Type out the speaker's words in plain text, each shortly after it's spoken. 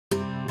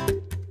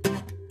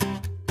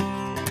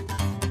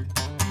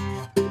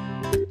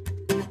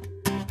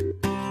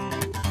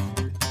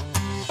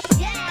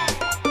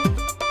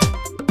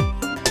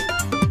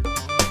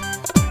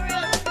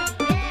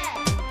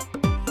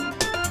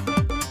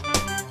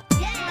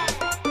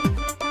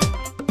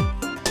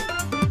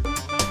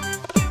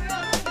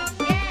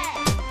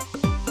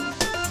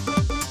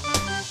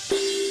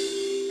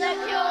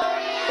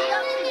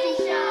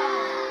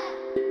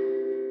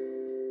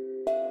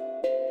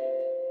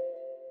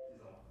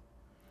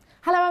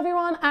Hello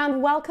everyone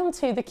and welcome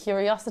to The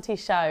Curiosity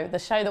Show, the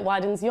show that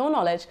widens your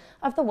knowledge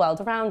of the world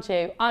around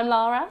you. I'm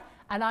Lara.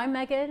 And I'm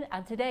Megan,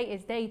 and today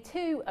is day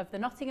 2 of the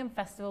Nottingham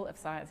Festival of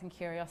Science and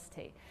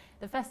Curiosity.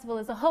 The festival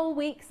is a whole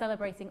week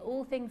celebrating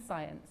all things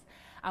science,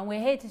 and we're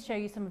here to show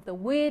you some of the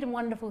weird and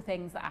wonderful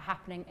things that are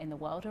happening in the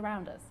world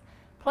around us.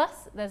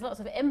 Plus, there's lots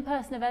of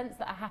in-person events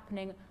that are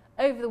happening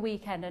over the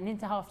weekend and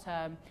into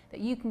half-term that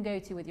you can go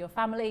to with your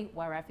family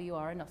wherever you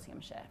are in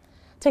Nottinghamshire.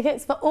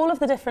 Tickets for all of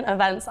the different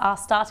events are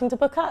starting to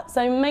book up,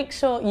 so make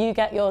sure you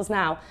get yours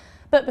now.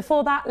 But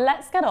before that,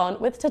 let's get on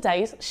with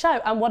today's show,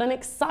 and what an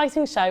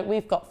exciting show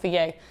we've got for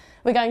you.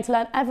 We're going to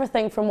learn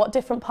everything from what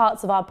different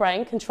parts of our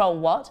brain control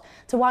what,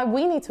 to why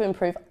we need to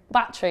improve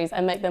batteries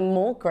and make them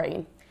more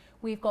green.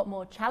 We've got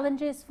more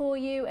challenges for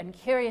you and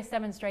curious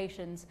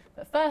demonstrations,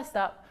 but first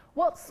up,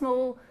 what's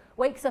small,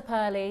 wakes up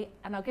early,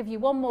 and I'll give you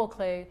one more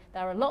clue,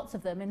 there are lots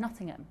of them in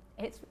Nottingham.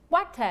 It's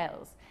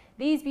wagtails.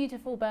 These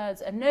beautiful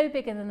birds are no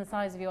bigger than the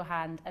size of your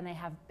hand and they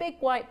have big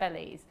white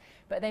bellies,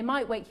 but they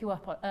might wake you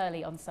up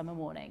early on summer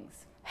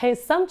mornings.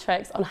 Here's some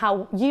tricks on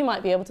how you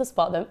might be able to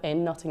spot them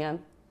in Nottingham.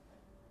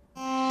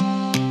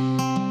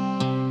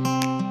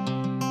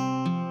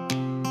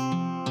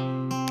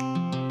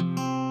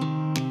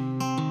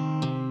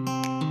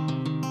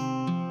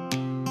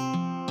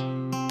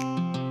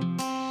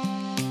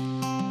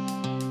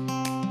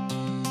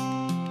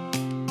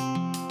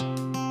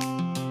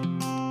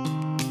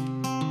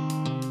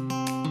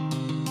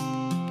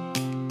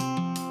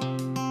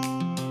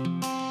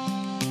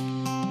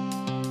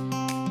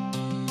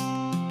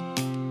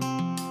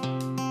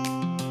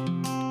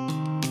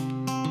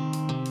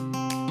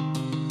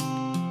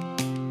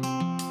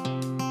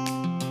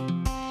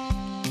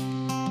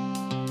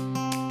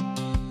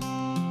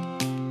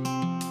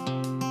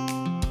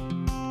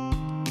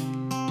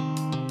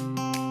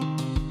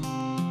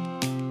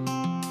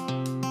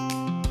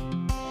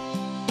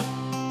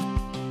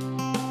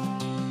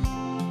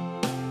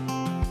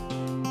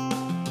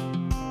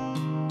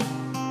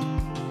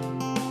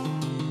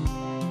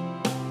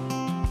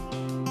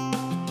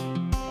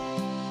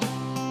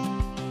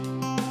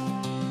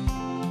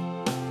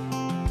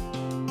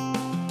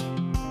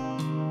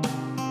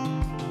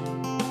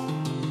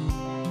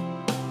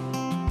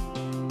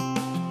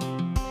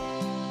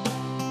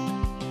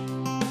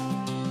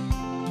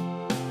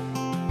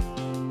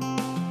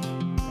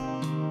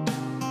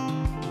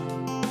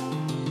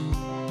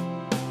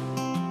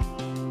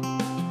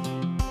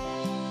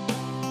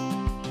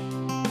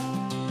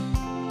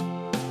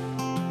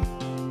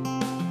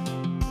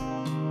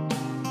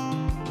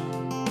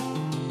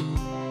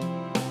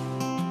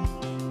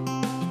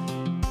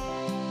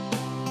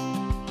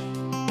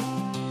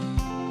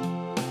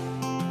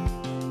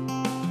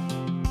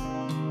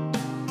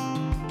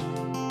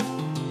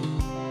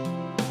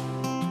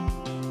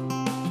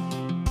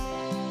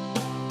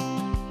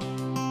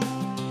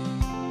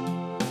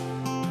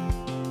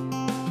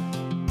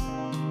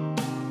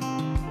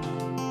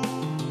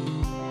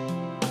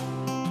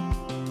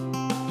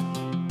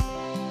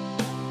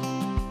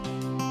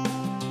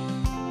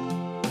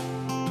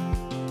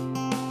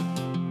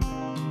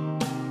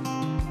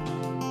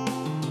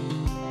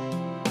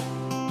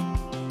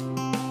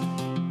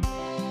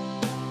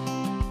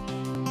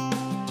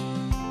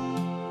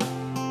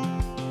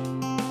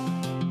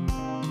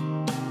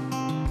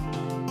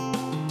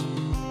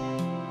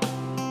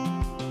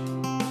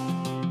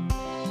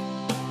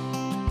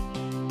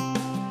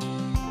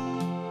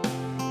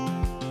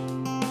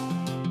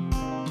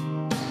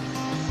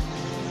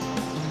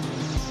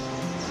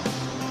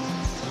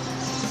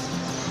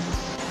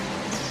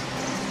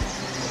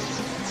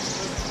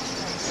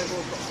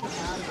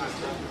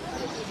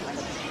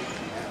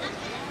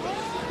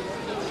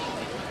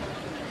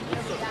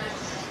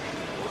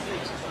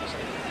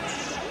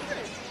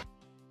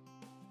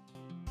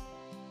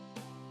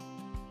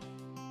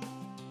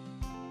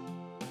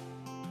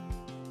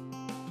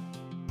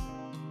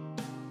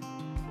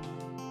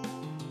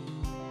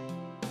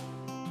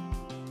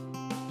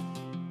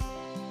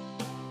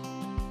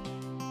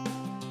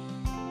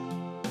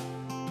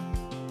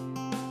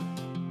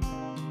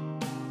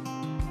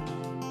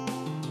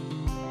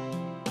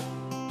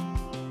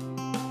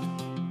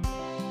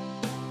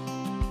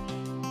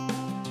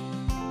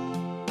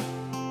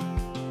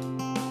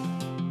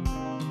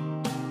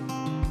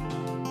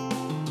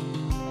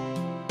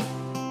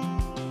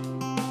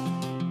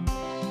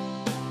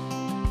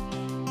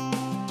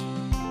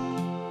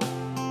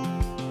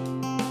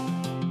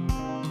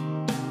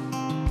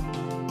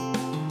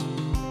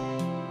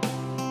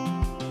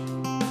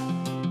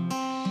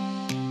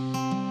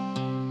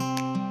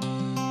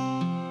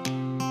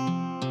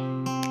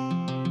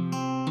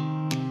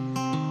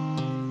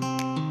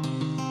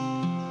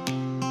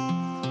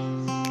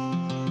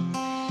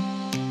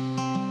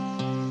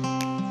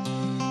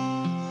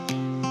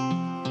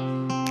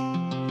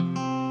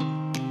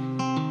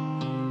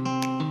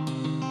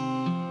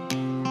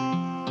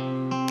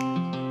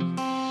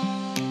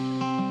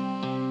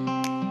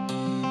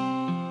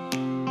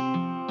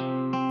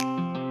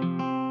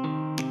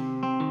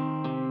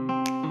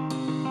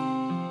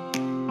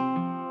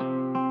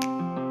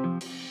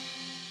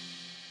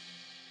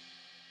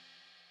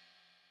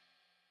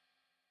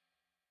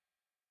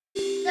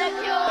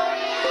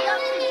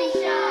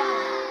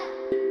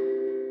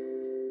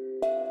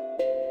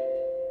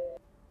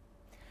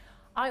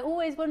 I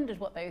always wondered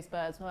what those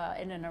birds were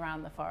in and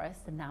around the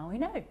forest, and now we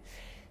know.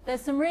 There's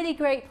some really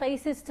great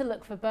places to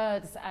look for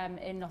birds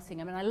in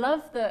Nottingham, and I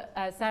love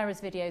that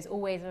Sarah's videos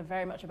always are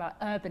very much about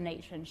urban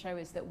nature and show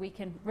us that we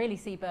can really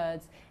see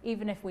birds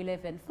even if we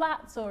live in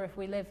flats or if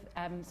we live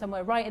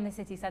somewhere right in the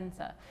city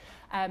centre.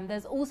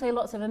 There's also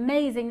lots of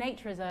amazing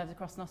nature reserves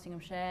across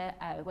Nottinghamshire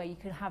where you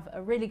can have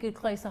a really good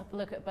close-up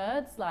look at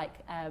birds, like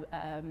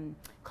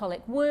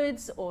Collick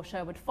Woods or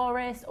Sherwood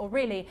Forest, or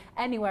really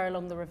anywhere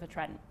along the River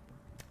Trent.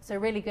 So a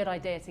really good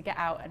idea to get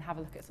out and have a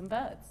look at some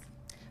birds.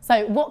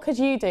 So what could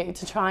you do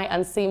to try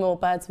and see more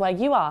birds where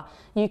you are?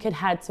 You could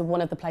head to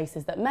one of the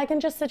places that Megan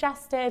just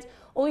suggested,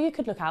 or you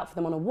could look out for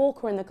them on a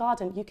walk or in the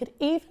garden. You could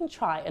even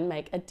try and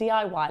make a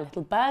DIY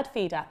little bird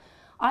feeder.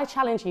 I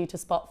challenge you to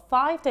spot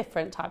 5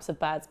 different types of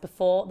birds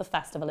before the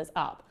festival is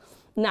up.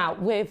 Now,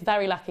 we're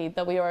very lucky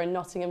that we are in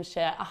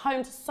Nottinghamshire, a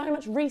home to so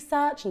much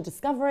research and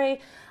discovery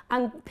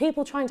and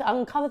people trying to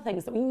uncover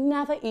things that we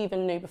never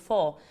even knew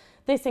before.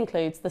 This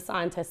includes the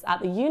scientists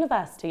at the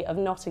University of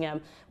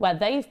Nottingham, where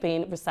they've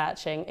been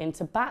researching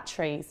into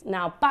batteries.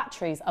 Now,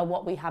 batteries are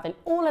what we have in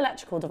all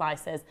electrical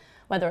devices,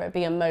 whether it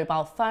be a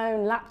mobile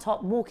phone,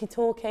 laptop,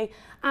 walkie-talkie,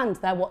 and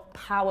they're what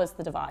powers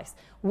the device.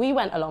 We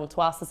went along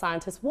to ask the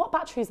scientists what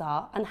batteries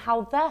are and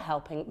how they're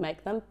helping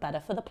make them better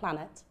for the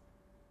planet.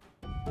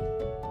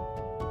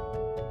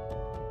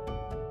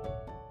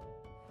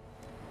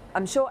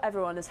 I'm sure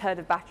everyone has heard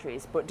of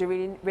batteries, but do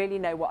we really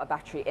know what a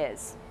battery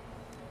is?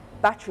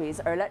 Batteries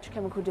are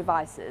electrochemical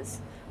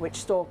devices which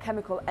store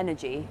chemical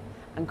energy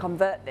and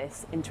convert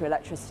this into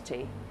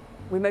electricity.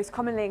 We most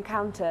commonly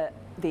encounter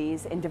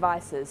these in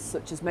devices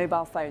such as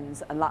mobile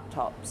phones and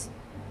laptops.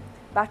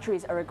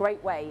 Batteries are a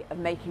great way of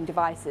making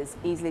devices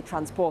easily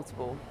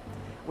transportable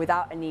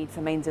without a need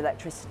for mains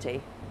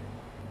electricity.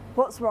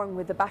 What's wrong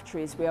with the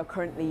batteries we are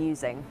currently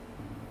using?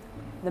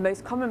 The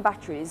most common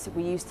batteries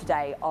we use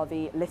today are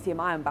the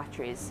lithium-ion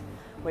batteries,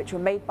 which were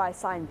made by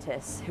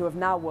scientists who have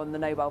now won the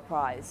Nobel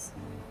Prize.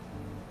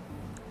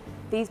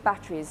 These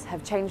batteries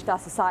have changed our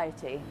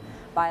society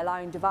by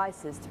allowing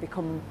devices to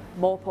become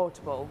more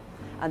portable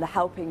and are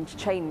helping to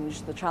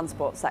change the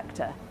transport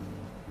sector.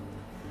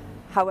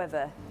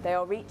 However, they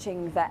are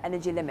reaching their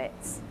energy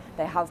limits.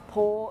 They have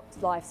poor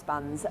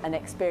lifespans and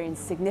experience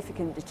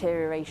significant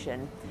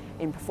deterioration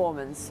in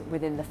performance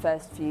within the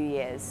first few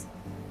years.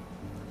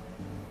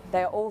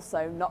 They are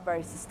also not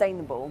very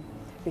sustainable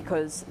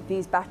because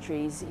these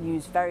batteries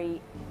use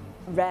very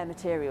rare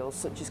materials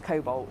such as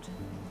cobalt.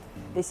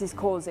 This is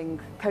causing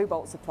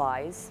cobalt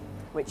supplies,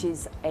 which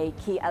is a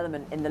key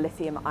element in the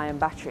lithium-ion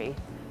battery,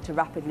 to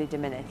rapidly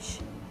diminish.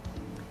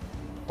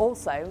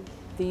 Also,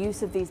 the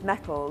use of these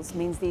metals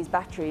means these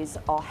batteries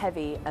are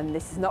heavy, and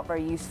this is not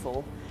very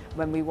useful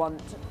when we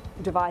want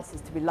devices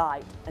to be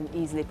light and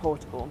easily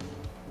portable.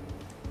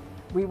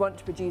 We want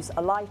to produce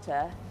a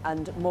lighter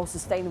and more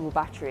sustainable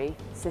battery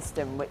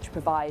system which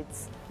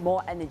provides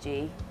more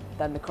energy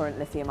than the current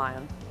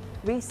lithium-ion.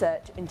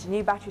 Research into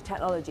new battery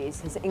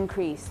technologies has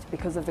increased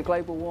because of the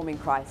global warming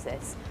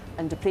crisis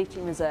and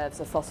depleting reserves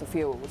of fossil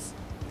fuels.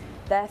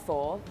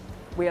 Therefore,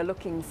 we are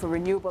looking for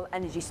renewable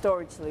energy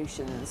storage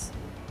solutions.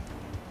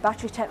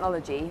 Battery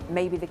technology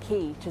may be the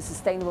key to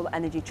sustainable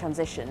energy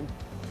transition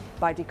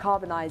by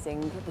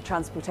decarbonising the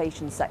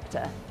transportation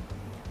sector,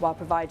 while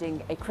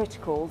providing a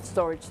critical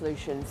storage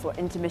solution for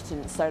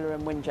intermittent solar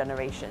and wind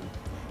generation.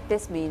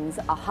 This means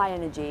a high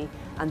energy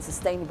and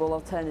sustainable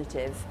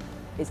alternative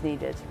is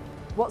needed.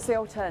 What's the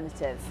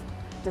alternative?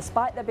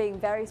 Despite there being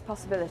various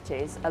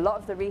possibilities, a lot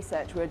of the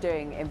research we're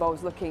doing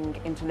involves looking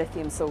into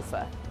lithium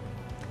sulfur.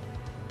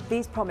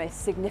 These promise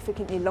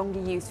significantly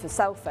longer use for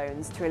cell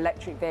phones to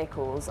electric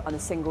vehicles on a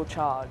single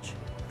charge,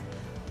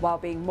 while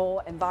being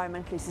more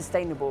environmentally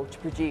sustainable to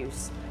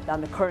produce than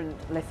the current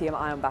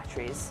lithium-ion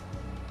batteries.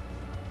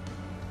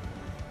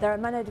 There are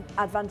many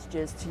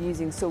advantages to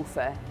using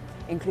sulfur,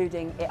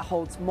 including it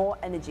holds more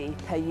energy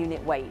per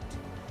unit weight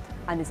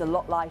and is a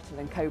lot lighter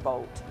than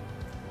cobalt.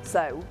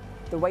 So,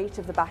 the weight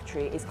of the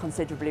battery is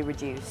considerably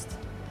reduced.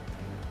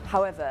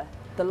 However,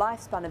 the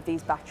lifespan of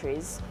these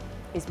batteries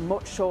is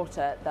much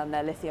shorter than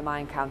their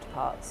lithium-ion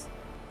counterparts.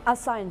 As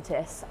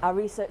scientists, our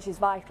research is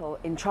vital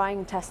in trying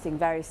and testing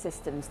various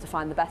systems to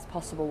find the best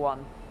possible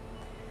one.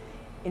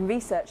 In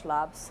research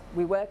labs,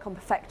 we work on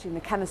perfecting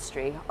the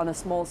chemistry on a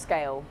small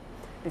scale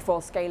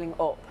before scaling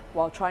up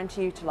while trying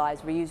to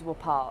utilise reusable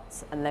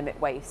parts and limit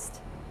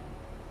waste.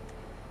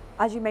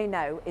 As you may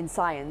know, in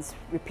science,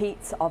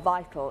 repeats are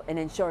vital in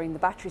ensuring the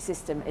battery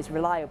system is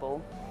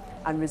reliable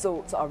and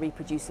results are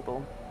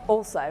reproducible.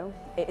 Also,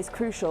 it is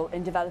crucial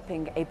in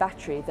developing a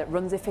battery that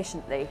runs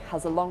efficiently,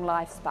 has a long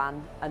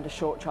lifespan and a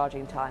short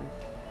charging time.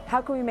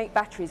 How can we make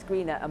batteries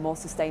greener and more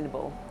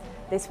sustainable?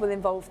 This will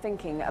involve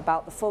thinking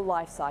about the full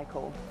life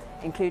cycle,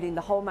 including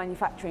the whole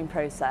manufacturing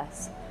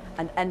process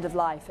and end of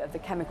life of the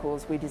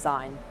chemicals we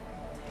design.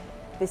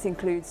 This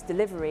includes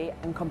delivery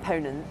and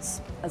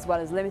components, as well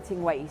as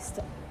limiting waste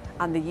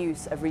and the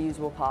use of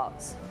reusable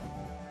parts.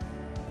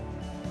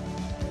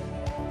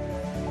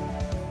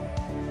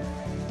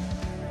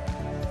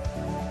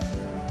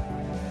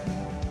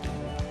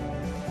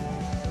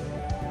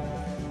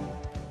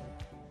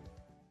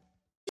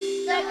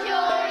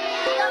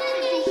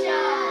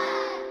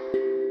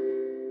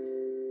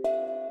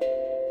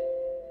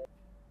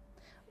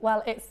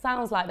 Well, it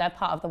sounds like they're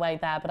part of the way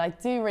there, but I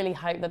do really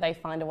hope that they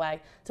find a way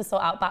to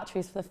sort out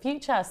batteries for the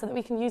future so that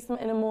we can use them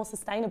in a more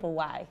sustainable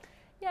way.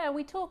 Yeah,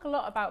 we talk a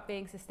lot about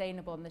being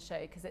sustainable on the show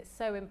because it's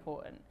so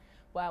important.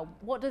 Well,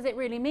 what does it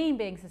really mean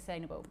being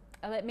sustainable?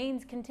 Well, it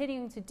means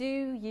continuing to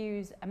do,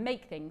 use and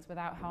make things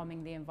without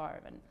harming the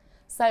environment.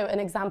 So an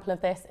example of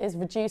this is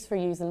reduce,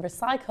 reuse and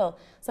recycle.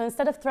 So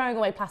instead of throwing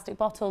away plastic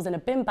bottles in a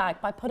bin bag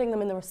by putting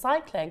them in the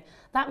recycling,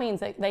 that means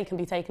that they can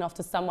be taken off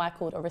to somewhere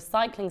called a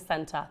recycling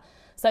centre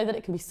so that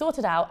it can be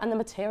sorted out and the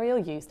material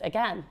used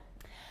again.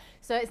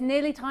 So it's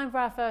nearly time for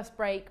our first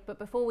break, but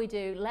before we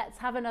do, let's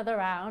have another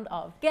round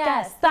of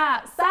Guess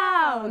That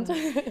Sound!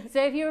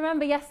 So if you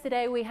remember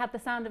yesterday we had the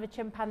sound of a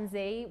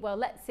chimpanzee, well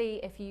let's see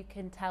if you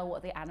can tell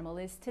what the animal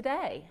is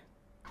today.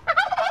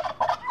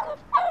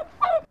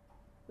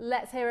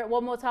 Let's hear it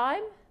one more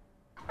time.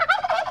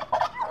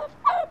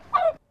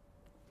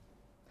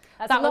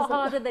 That's a lot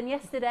harder than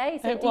yesterday,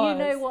 so do you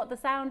know what the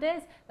sound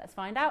is? Let's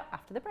find out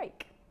after the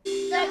break.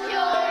 The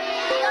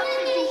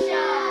Curiosity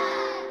Show!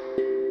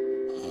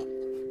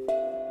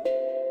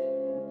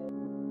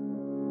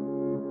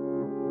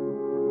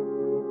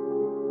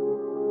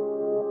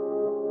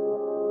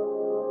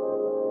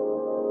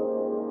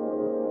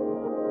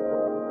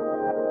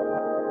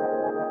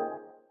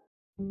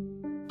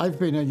 I've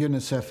been a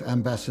UNICEF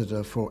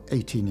ambassador for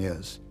 18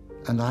 years,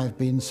 and I've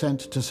been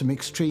sent to some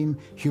extreme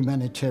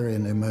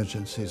humanitarian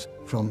emergencies,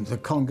 from the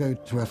Congo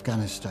to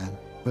Afghanistan.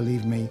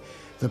 Believe me,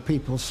 the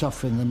people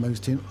suffering the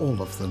most in all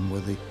of them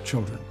were the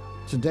children.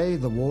 Today,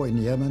 the war in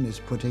Yemen is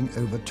putting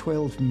over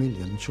 12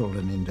 million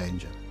children in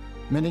danger.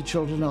 Many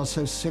children are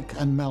so sick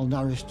and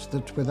malnourished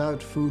that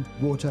without food,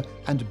 water,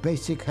 and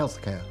basic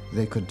health care,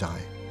 they could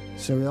die.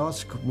 So we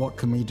ask, what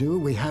can we do?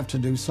 We have to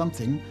do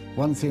something.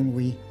 One thing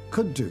we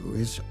could do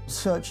is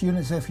search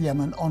UNICEF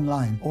Yemen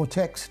online or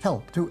text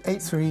HELP to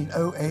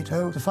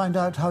 83080 to find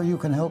out how you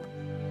can help.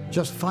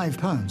 Just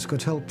 £5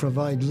 could help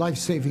provide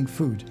life-saving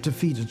food to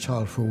feed a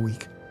child for a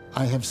week.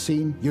 I have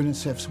seen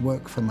UNICEF's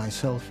work for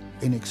myself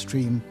in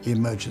extreme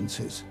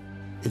emergencies.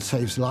 It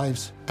saves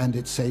lives and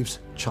it saves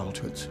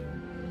childhoods.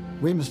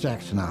 We must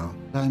act now.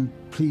 I'm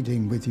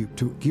pleading with you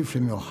to give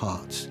from your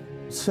hearts.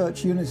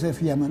 Search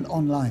UNICEF Yemen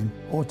online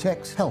or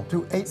text HELP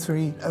to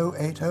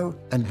 83080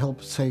 and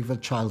help save a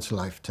child's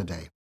life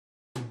today.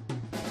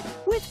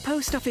 With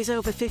Post Office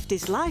Over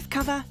 50s life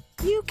cover,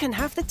 you can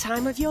have the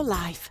time of your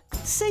life.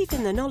 Safe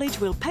in the knowledge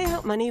we'll pay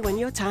out money when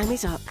your time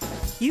is up.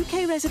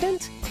 UK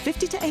resident,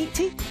 50 to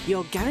 80,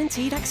 you're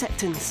guaranteed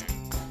acceptance.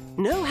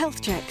 No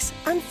health checks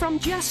and from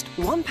just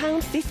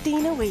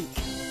 £1.15 a week.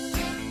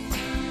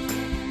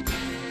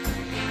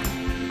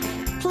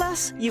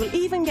 Plus, you'll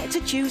even get to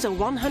choose a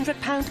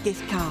 £100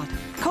 gift card.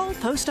 Call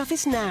Post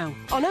Office now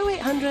on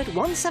 0800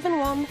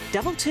 171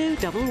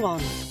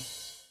 2211.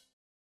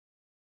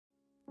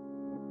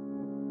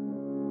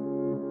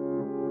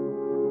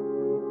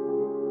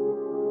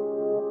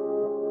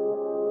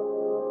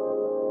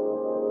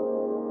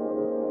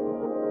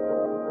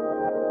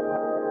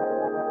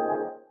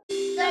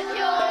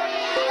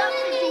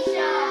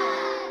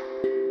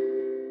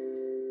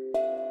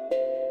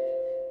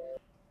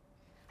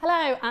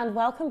 Hello and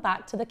welcome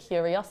back to the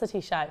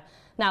Curiosity Show.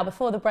 Now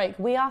before the break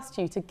we asked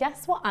you to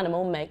guess what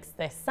animal makes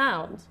this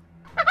sound.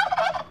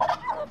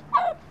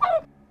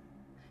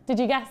 Did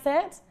you guess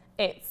it?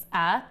 It's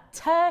a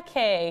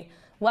turkey.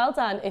 Well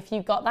done if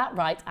you got that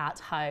right at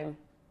home.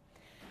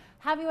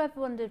 Have you ever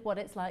wondered what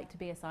it's like to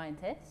be a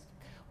scientist?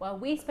 Well,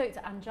 we spoke to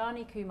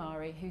Anjani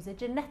Kumari, who's a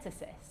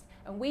geneticist,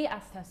 and we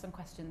asked her some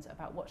questions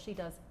about what she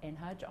does in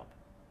her job.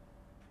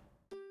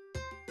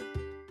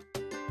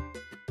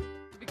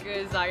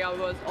 Because I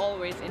was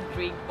always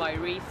intrigued by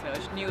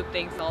research, new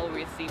things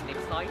always seemed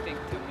exciting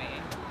to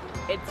me.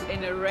 It's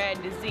in a rare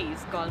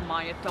disease called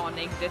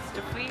myotonic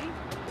dystrophy.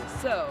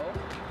 So,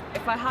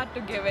 if I had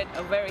to give it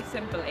a very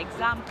simple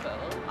example,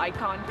 I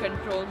can't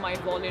control my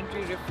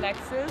voluntary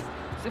reflexes.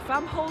 So if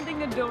I'm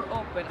holding a door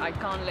open, I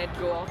can't let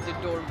go of the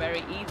door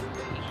very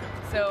easily.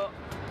 So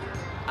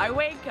I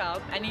wake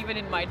up and even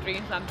in my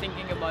dreams I'm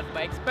thinking about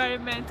my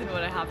experiments and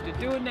what I have to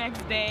do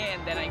next day,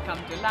 and then I come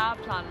to lab,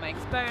 plan my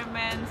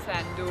experiments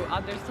and do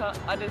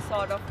other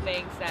sort of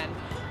things, and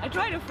I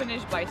try to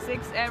finish by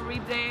 6 every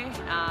day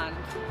and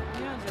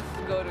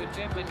just go to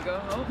gym and go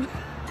home.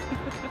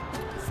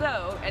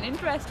 So an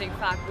interesting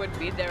fact would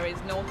be there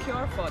is no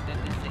cure for the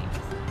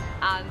disease,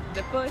 and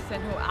the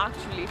person who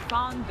actually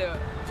found the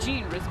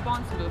gene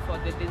responsible for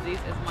the disease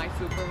is my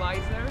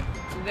supervisor.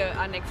 The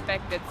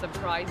unexpected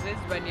surprises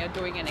when you're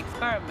doing an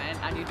experiment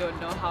and you don't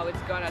know how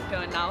it's gonna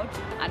turn out,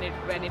 and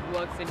when it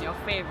works in your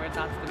favor,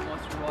 that's the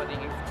most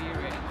rewarding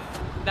experience.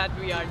 That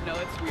we are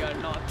nerds, we are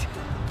not.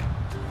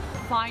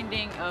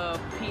 Finding a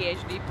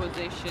PhD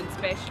position,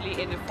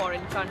 especially in a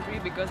foreign country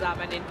because I'm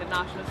an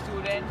international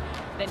student,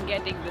 then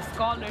getting the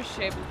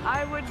scholarship,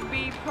 I would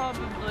be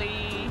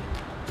probably,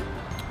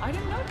 I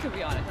don't know, to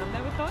be honest, I've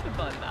never thought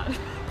about that.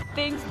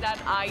 Things that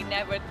I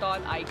never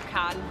thought I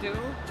can do,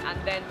 and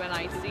then when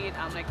I see it,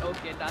 I'm like,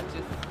 okay, that's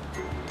just,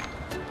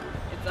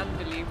 it's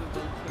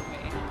unbelievable to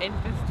me.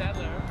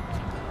 Interstellar.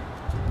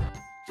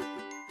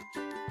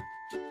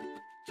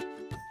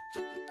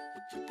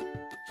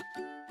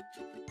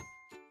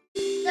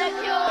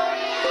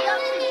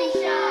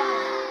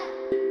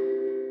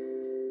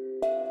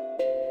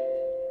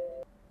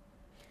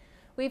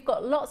 We've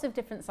got lots of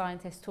different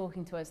scientists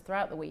talking to us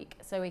throughout the week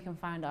so we can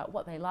find out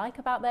what they like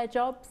about their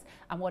jobs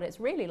and what it's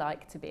really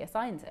like to be a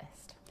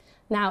scientist.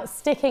 Now,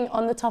 sticking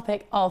on the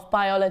topic of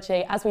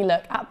biology as we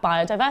look at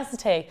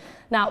biodiversity.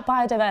 Now,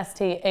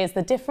 biodiversity is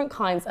the different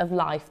kinds of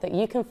life that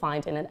you can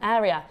find in an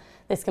area.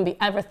 This can be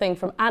everything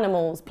from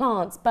animals,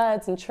 plants,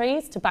 birds and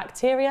trees to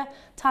bacteria,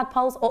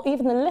 tadpoles or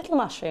even the little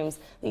mushrooms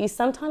that you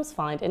sometimes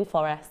find in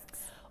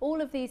forests. All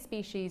of these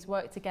species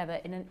work together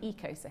in an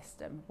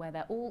ecosystem where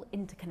they're all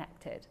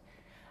interconnected.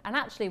 And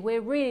actually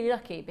we're really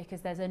lucky because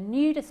there's a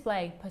new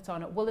display put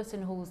on at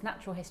Wollaton Hall's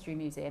Natural History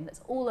Museum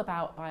that's all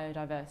about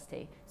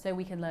biodiversity, so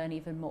we can learn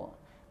even more.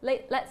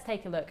 Let's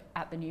take a look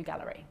at the new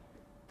gallery.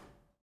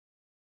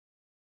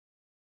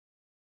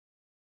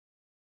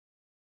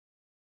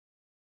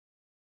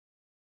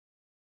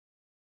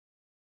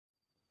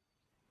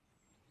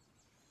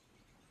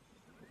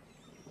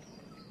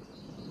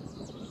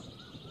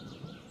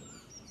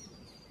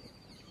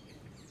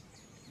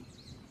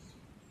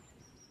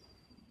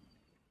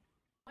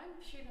 I'm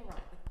Sheila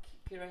Wright,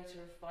 the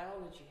curator of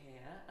biology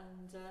here,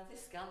 and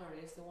this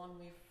gallery is the one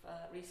we've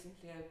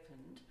recently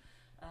opened,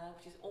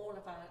 which is all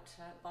about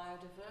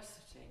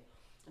biodiversity,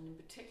 and in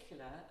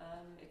particular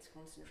it's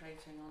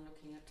concentrating on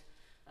looking at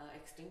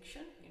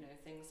extinction,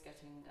 things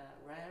getting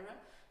rarer,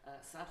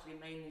 sadly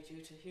mainly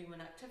due to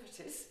human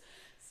activities.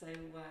 So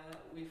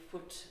we've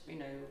put,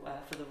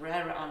 for the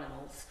rarer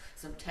animals,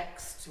 some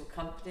text to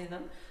accompany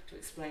them to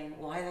explain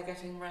why they're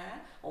getting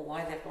rare, or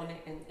why they've gone,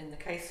 in the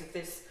case of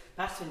this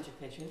passenger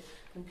pigeon,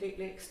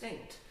 completely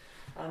extinct.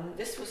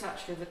 This was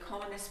actually the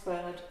commonest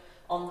bird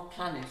on the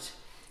planet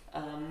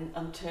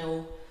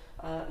until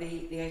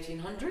the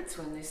 1800s,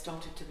 when they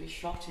started to be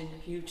shot in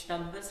huge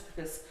numbers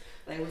because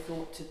they were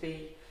thought to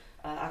be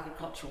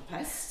agricultural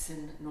pests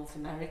in North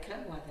America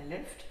where they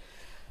lived.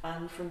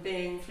 And from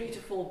being 3 to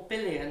 4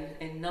 billion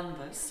in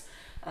numbers,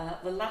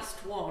 the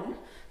last one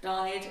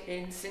died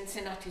in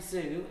Cincinnati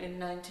Zoo in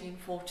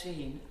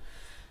 1914.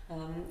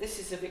 This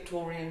is a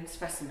Victorian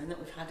specimen that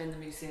we've had in the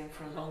museum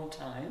for a long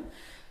time,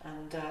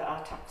 and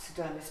our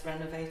taxidermist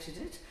renovated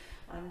it,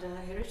 and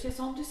here it is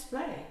on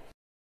display.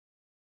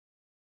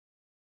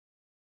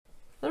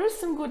 There is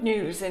some good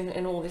news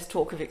in all this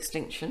talk of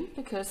extinction,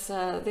 because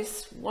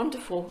this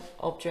wonderful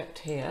object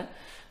here,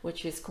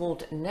 which is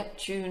called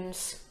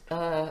Neptune's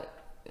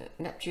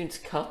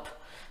cup.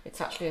 It's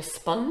actually a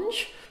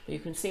sponge, but you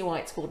can see why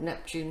it's called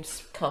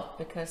Neptune's cup,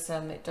 because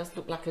it does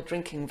look like a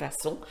drinking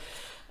vessel,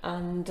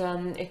 and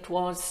it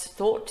was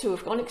thought to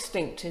have gone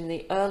extinct in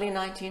the early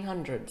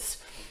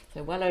 1900s,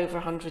 so well over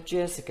 100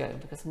 years ago,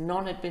 because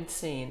none had been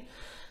seen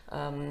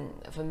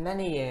for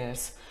many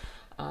years,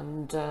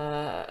 and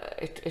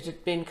it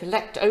had been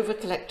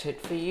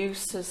over-collected for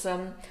use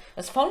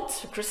as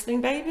fonts for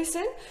christening babies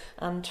in,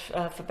 and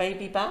for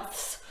baby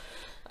baths.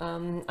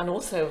 And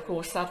also, of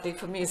course, sadly,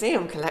 for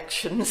museum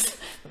collections,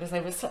 because they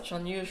were such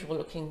unusual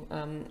looking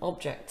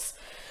objects.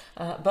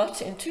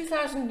 But in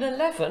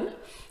 2011,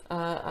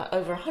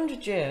 over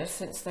 100 years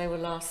since they were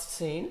last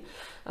seen,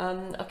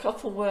 a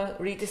couple were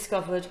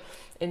rediscovered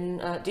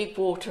in deep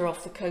water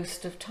off the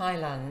coast of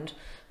Thailand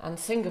and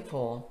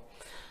Singapore.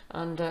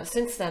 And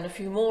since then, a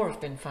few more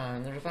have been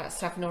found. There are about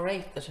 7 or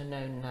 8 that are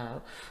known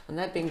now, and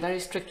they're being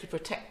very strictly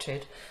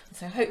protected. And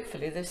so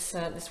hopefully this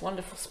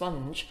wonderful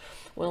sponge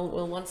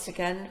will once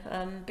again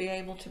be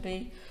able to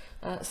be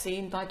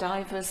seen by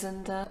divers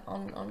and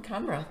on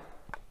camera.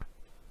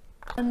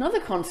 Another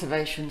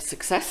conservation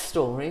success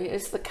story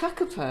is the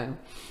kakapo.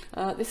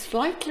 This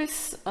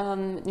flightless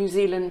New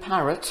Zealand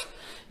parrot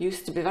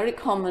used to be very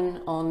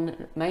common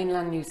on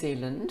mainland New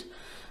Zealand.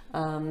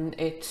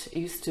 It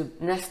used to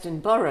nest in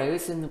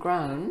burrows in the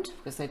ground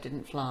because they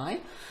didn't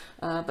fly,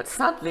 but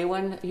sadly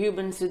when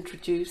humans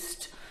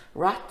introduced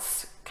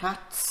rats,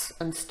 cats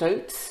and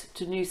stoats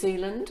to New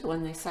Zealand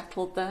when they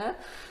settled there,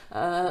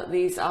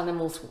 these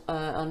animals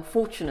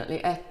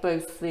unfortunately ate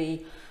both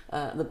the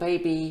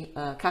baby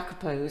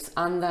kakapos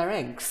and their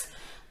eggs,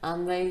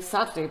 and they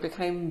sadly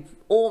became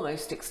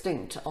almost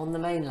extinct on the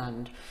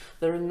mainland.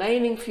 The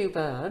remaining few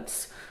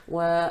birds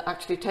were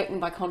actually taken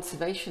by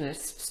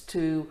conservationists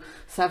to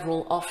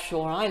several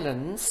offshore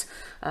islands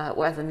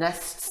where the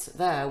nests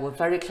there were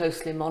very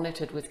closely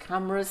monitored with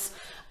cameras,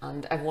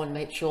 and everyone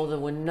made sure there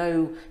were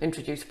no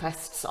introduced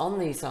pests on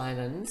these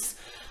islands.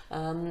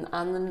 And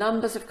the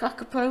numbers of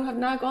kakapo have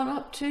now gone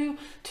up to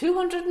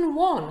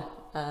 201.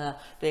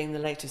 Being the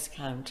latest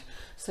count.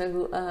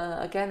 So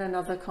again,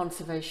 another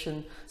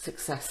conservation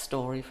success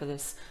story for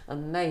this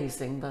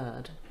amazing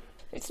bird.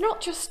 It's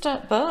not just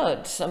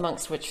birds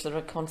amongst which there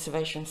are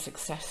conservation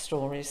success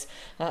stories.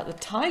 The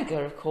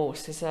tiger, of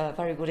course, is a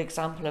very good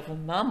example of a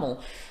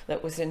mammal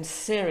that was in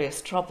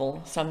serious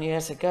trouble some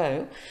years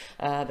ago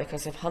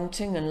because of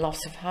hunting and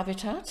loss of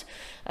habitat.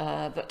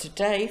 But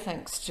today,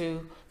 thanks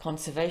to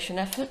conservation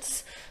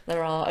efforts,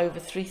 there are over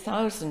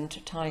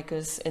 3,000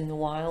 tigers in the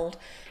wild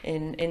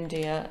in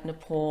India,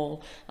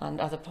 Nepal and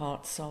other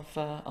parts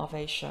of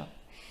Asia.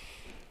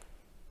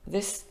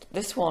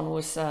 This one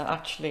was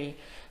actually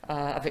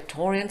a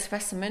Victorian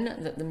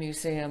specimen that the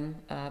museum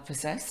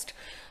possessed,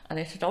 and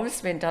it had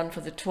obviously been done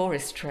for the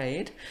tourist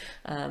trade.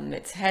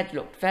 Its head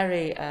looked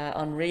very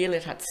unreal.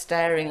 It had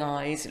staring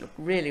eyes. It looked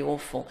really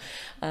awful.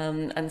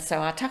 And so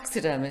our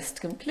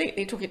taxidermist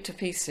completely took it to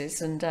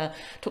pieces and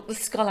took the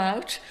skull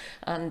out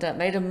and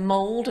made a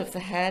mould of the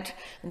head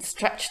and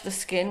stretched the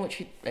skin,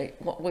 which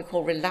what we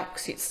call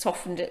relax. It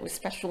softened it with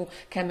special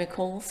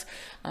chemicals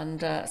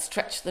and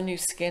stretched the new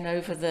skin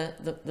over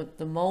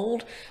the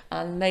mould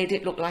and made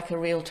it look like a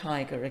real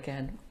tiger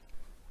again.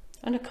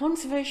 And a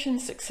conservation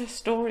success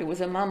story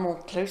with a mammal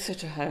closer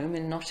to home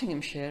in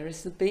Nottinghamshire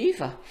is the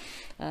beaver.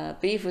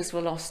 Beavers were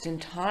lost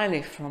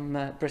entirely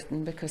from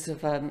Britain because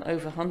of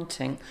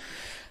overhunting,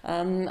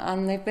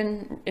 and they've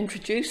been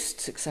introduced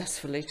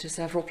successfully to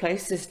several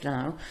places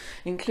now,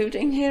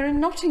 including here in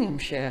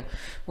Nottinghamshire,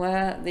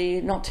 where the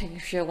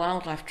Nottinghamshire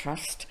Wildlife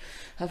Trust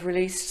have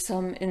released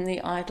some in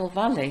the Idle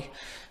Valley.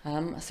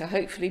 So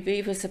hopefully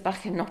beavers are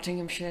back in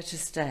Nottinghamshire to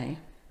stay.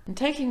 And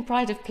taking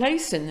pride of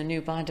place in the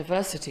new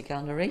Biodiversity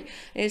Gallery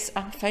is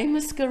our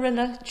famous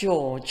gorilla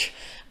George.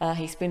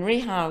 He's been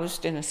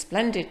rehoused in a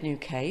splendid new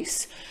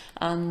case,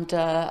 and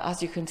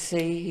as you can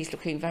see, he's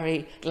looking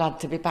very glad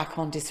to be back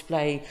on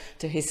display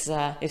to his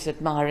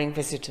admiring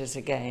visitors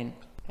again.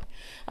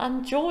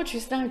 And George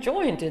is now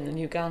joined in the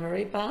new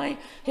gallery by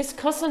his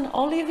cousin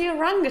Ollie the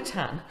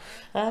orangutan.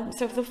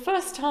 So for the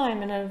first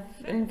time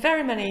in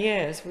very many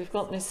years, we've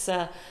got this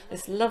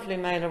lovely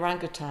male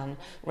orangutan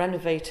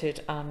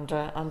renovated and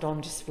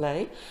on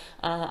display.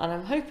 And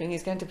I'm hoping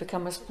he's going to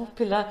become as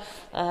popular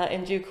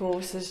in due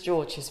course as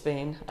George has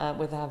been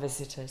with our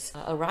visitors.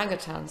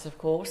 Orangutans, of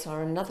course,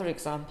 are another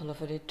example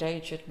of an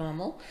endangered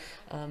mammal.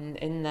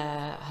 In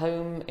their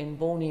home in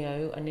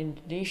Borneo and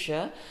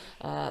Indonesia,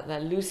 they're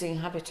losing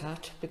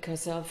habitat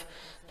because of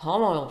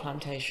palm oil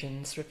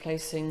plantations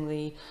replacing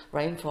the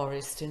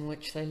rainforest in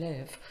which they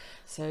live.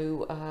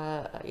 So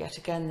yet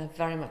again, they're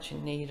very much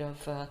in need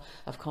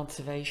of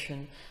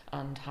conservation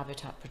and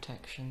habitat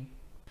protection.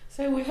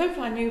 So we hope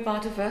our new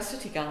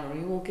Biodiversity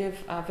Gallery will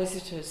give our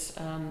visitors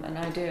an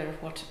idea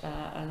of what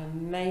an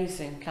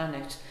amazing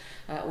planet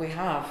we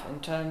have in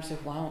terms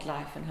of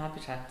wildlife and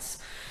habitats.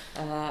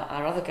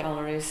 Our other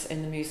galleries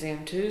in the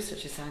museum too,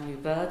 such as our new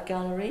bird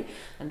gallery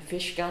and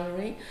fish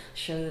gallery,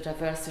 show the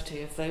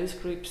diversity of those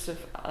groups of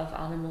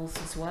animals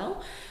as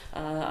well.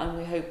 And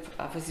we hope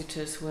our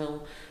visitors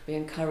will be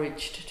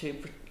encouraged to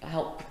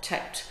help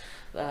protect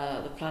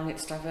the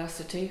planet's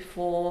diversity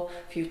for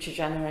future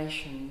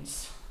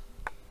generations.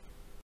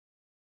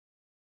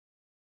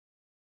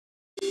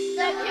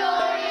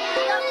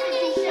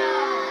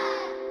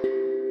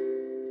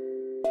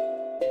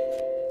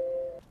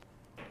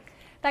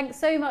 Thanks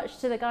so much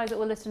to the guys at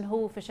Wollaton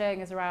Hall for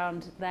showing us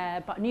around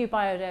their new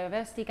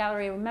Biodiversity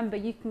Gallery. Remember,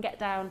 you can get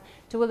down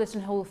to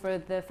Wollaton Hall for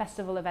the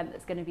festival event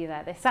that's going to be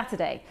there this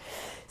Saturday.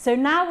 So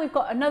now we've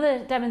got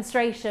another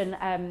demonstration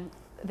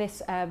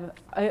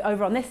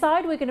over on this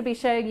side. We're going to be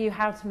showing you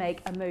how to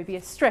make a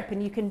Mobius strip,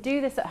 and you can do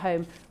this at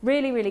home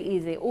really, really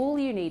easy. All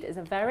you need is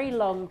a very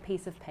long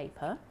piece of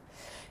paper.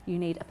 You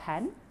need a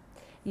pen.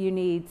 You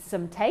need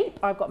some tape.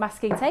 I've got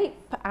masking tape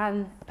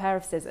and a pair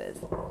of scissors.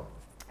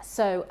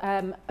 So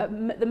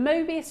the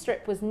Mobius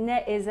strip is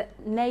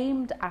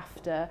named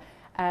after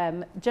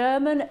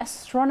German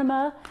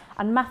astronomer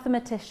and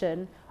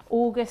mathematician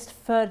August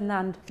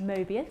Ferdinand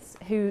Mobius,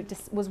 who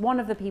was one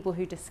of the people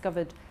who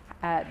discovered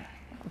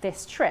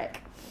this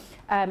trick.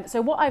 So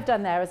what I've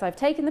done there is I've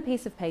taken the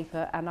piece of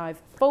paper and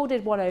I've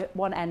folded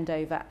one end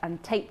over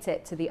and taped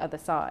it to the other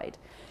side.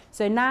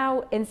 So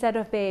now, instead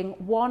of being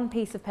one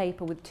piece of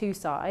paper with two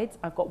sides,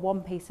 I've got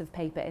one piece of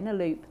paper in a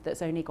loop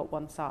that's only got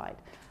one side.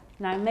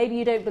 Now, maybe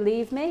you don't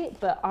believe me,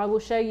 but I will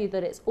show you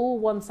that it's all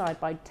one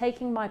side by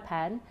taking my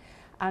pen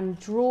and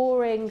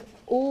drawing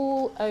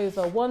all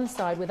over one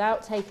side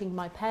without taking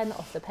my pen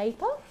off the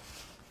paper.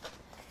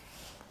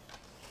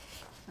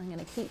 I'm going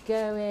to keep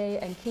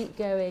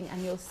going,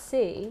 and you'll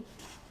see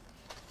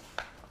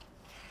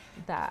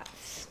that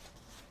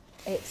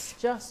it's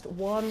just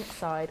one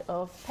side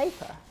of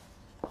paper.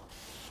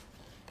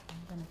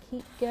 I'm going to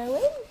keep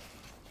going,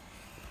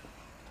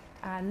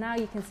 and now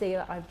you can see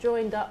that I've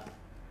joined up,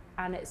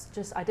 and it's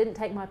just, I didn't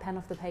take my pen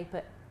off the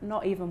paper,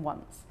 not even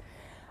once.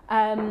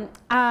 And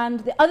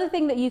the other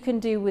thing that you can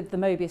do with the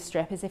Mobius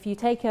strip is if you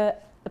take a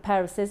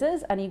pair of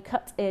scissors and you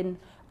cut in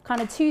kind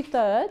of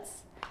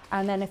 2/3,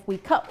 and then if we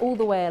cut all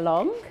the way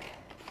along,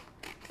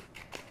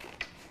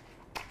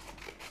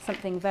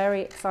 something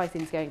very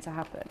exciting is going to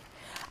happen.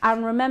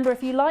 And remember,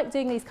 if you like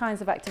doing these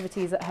kinds of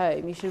activities at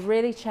home, you should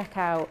really check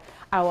out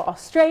our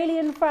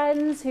Australian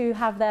friends who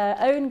have their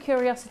own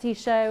Curiosity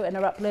show and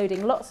are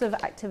uploading lots of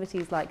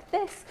activities like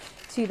this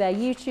to their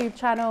YouTube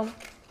channel.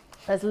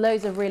 There's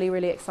loads of really,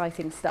 really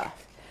exciting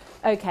stuff.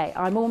 Okay,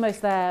 I'm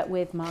almost there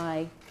with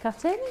my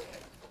cutting.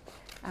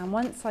 And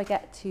once I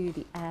get to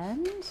the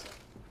end,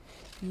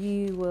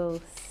 you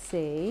will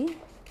see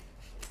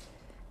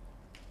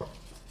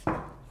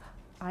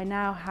I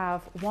now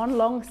have one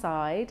long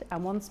side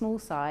and one small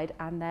side,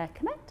 and they're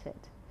connected.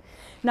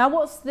 Now,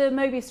 what's the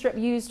Mobius strip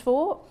used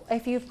for?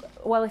 If you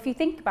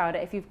think about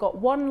it, if you've got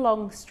one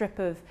long strip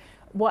of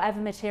whatever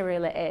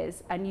material it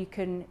is, and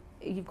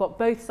you've got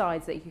both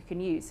sides that you can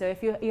use. So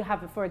if you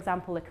have, for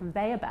example, a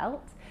conveyor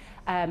belt,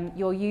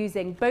 you're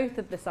using both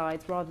of the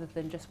sides rather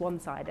than just one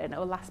side, and it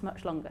will last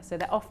much longer. So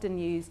they're often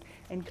used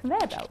in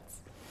conveyor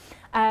belts.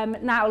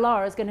 Now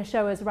Laura's going to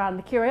show us around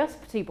the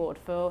curiosity board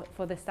for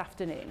this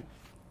afternoon.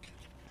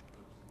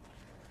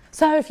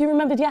 So if you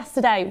remembered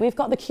yesterday, we've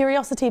got the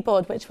curiosity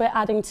board, which we're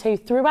adding to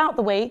throughout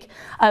the week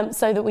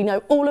so that we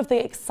know all of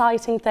the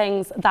exciting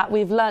things that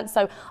we've learnt.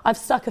 So I've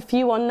stuck a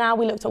few on now.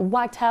 We looked at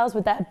wagtails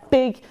with their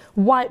big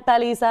white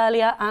bellies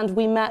earlier, and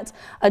we met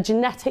a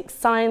genetic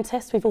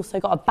scientist. We've also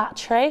got a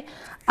battery.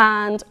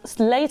 And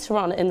later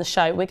on in the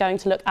show, we're going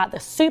to look at the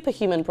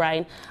superhuman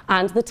brain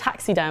and the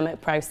taxidermic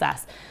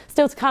process.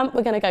 Still to come,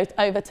 we're going to go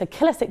over to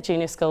Killisick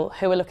Junior School,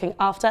 who are looking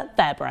after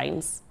their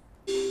brains.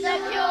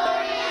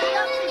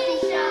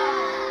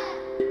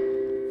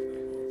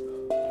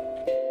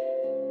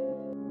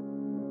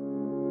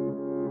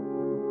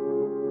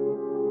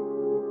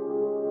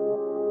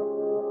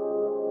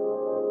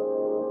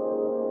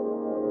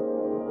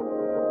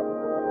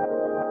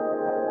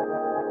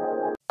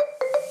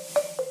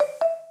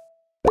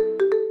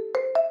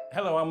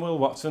 Hello, I'm Will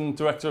Watson,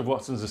 Director of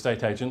Watson's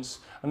Estate Agents,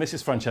 and this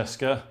is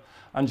Francesca,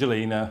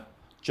 Angelina,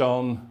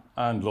 John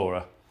and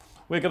Laura.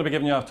 We're going to be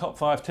giving you our top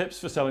 5 tips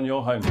for selling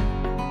your home.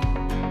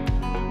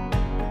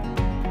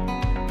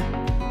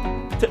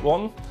 Tip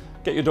 1,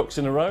 get your ducks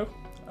in a row.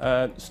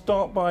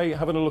 Start by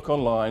having a look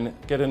online,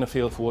 getting a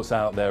feel for what's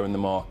out there in the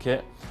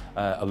market.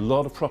 A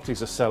lot of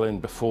properties are selling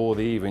before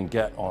they even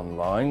get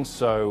online,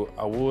 so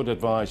I would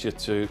advise you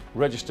to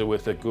register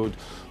with a good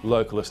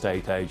local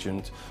estate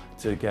agent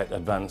to get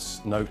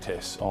advance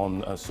notice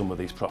on some of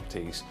these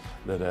properties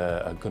that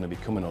are going to be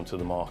coming onto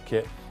the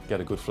market,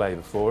 get a good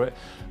flavour for it.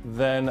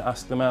 Then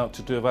ask them out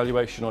to do a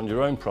valuation on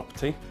your own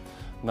property,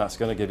 and that's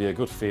going to give you a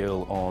good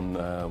feel on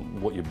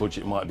what your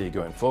budget might be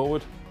going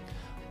forward.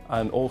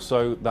 And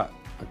also that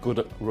a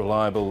good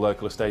reliable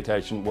local estate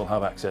agent will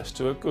have access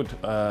to a good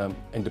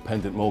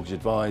independent mortgage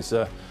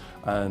advisor,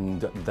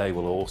 and they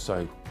will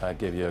also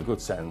give you a good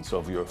sense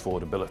of your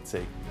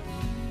affordability.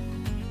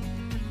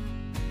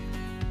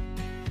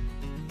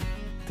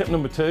 Tip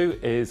number 2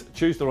 is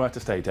choose the right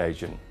estate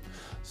agent.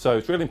 So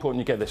it's really important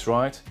you get this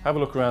right. Have a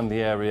look around the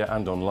area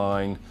and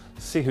online,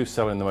 see who's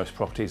selling the most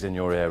properties in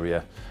your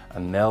area,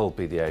 and they'll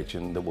be the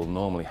agent that will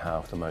normally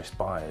have the most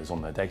buyers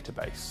on their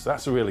database. So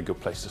that's a really good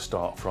place to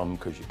start from,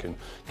 because you can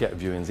get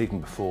viewings even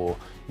before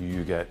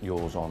you get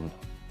yours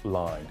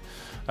online.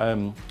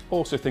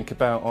 Also think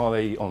about, are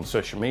they on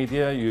social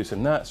media?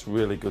 Using that's a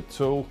really good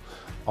tool.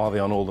 Are they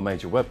on all the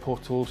major web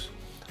portals?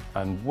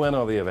 And when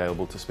are they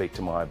available to speak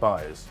to my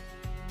buyers?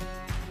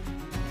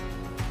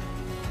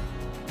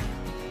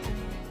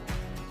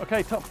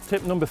 Okay, top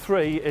tip number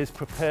 3 is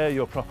prepare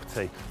your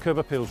property. Curb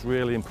appeal is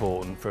really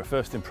important for a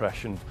first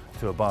impression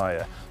to a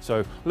buyer.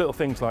 So little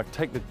things like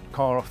take the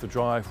car off the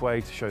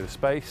driveway to show the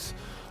space.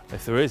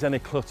 If there is any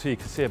clutter, you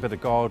can see a bit of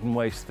garden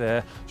waste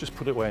there, just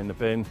put it away in the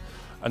bin,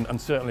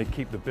 and certainly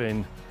keep the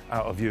bin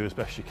out of view as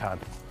best you can.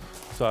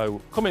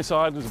 So come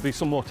inside, there'll be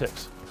some more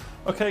tips.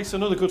 Okay, so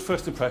another good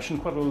first impression,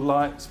 quite a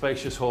light,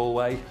 spacious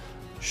hallway.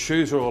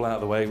 Shoes are all out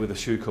of the way with a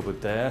shoe cupboard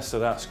there, so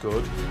that's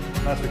good.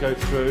 As we go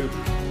through,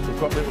 we've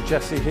got little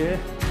Jessie here.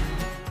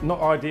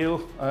 Not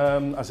ideal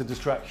as a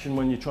distraction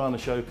when you're trying to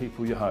show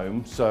people your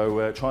home,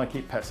 so try and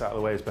keep pets out of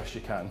the way as best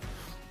you can.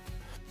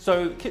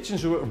 So the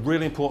kitchen's a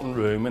really important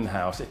room in the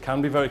house. It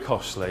can be very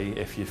costly.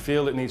 If you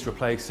feel it needs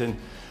replacing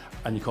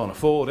and you can't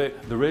afford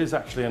it, there is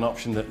actually an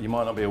option that you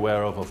might not be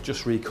aware of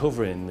just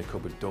recovering the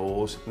cupboard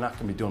doors, and that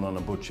can be done on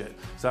a budget.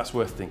 So that's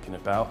worth thinking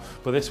about.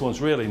 But this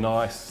one's really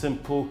nice,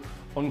 simple,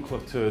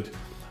 uncluttered,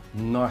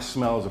 nice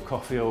smells of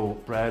coffee or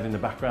bread in the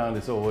background.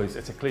 It's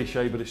a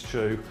cliche, but it's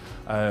true.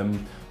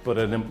 But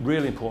a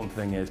really important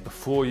thing is,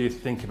 before you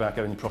think about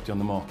getting your property on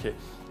the market,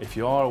 if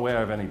you are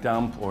aware of any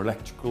damp or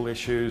electrical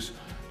issues,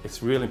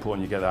 it's really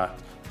important you get that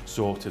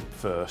sorted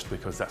first,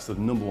 because that's the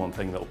 #1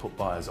 thing that will put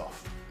buyers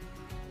off.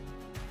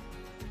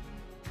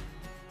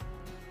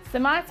 So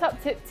my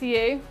top tip to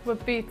you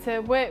would be to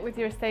work with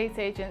your estate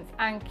agents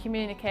and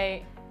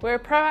communicate. We're a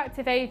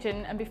proactive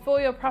agent, and before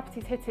your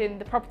property's hitting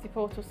the property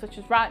portals such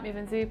as Rightmove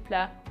and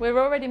Zoopla, we're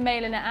already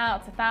mailing it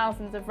out to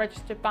thousands of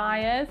registered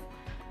buyers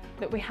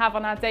that we have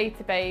on our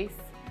database.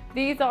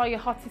 These are your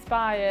hottest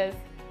buyers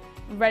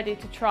ready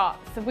to trot.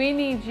 So we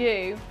need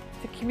you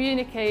to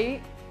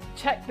communicate,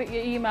 check that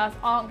your emails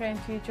aren't going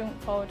to your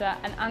junk folder,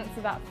 and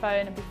answer that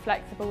phone and be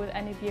flexible with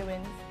any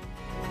viewings.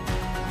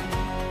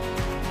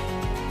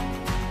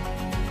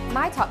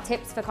 My top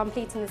tips for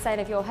completing the sale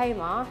of your home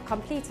are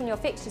completing your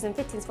fixtures and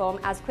fittings form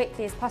as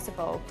quickly as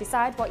possible.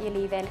 Decide what you're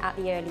leaving at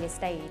the earliest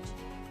stage.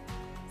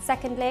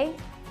 Secondly,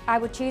 I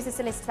would choose a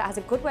solicitor that has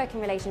a good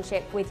working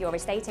relationship with your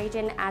estate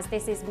agent, as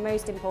this is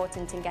most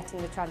important in getting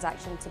the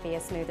transaction to be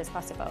as smooth as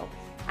possible.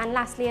 And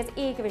lastly, as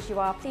eager as you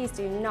are, please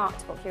do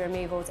not book your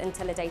removals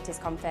until a date is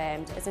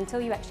confirmed, as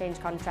until you exchange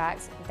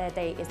contracts, their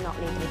date is not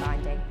legally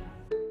binding.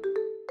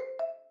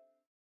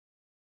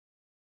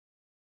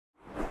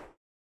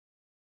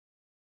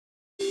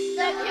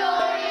 The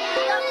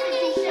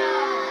Curiosity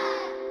Show.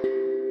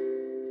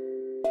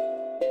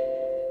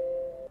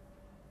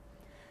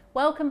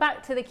 Welcome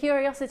back to the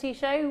Curiosity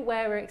Show,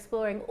 where we're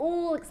exploring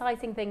all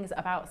exciting things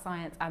about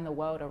science and the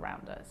world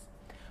around us.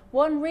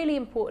 One really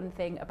important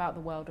thing about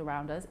the world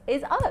around us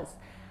is us.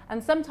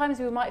 And sometimes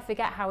we might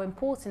forget how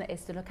important it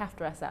is to look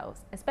after ourselves,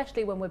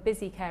 especially when we're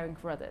busy caring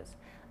for others.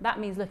 That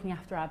means looking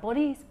after our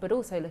bodies, but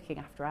also looking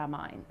after our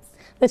minds.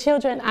 The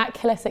children at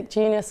Killisick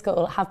Junior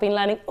School have been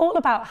learning all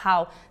about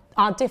how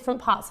our different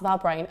parts of our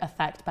brain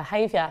affect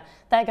behaviour.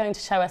 They're going to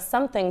show us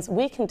some things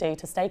we can do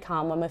to stay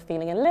calm when we're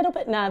feeling a little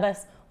bit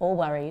nervous or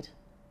worried.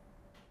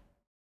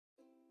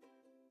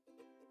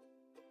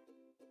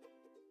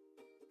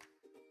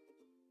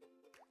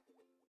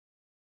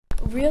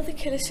 We are the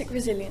Killisick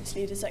Resilience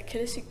Leaders at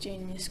Killisick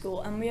Junior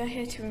School, and we are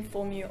here to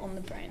inform you on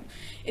the brain.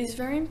 It is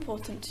very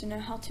important to know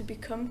how to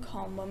become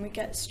calm when we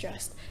get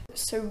stressed,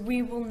 so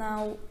we will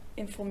now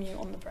inform you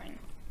on the brain.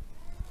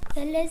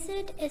 The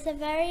lizard is a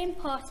very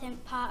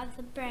important part of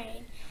the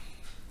brain.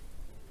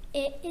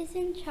 It is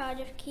in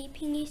charge of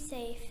keeping you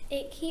safe.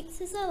 It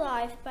keeps us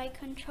alive by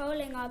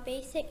controlling our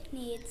basic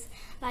needs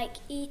like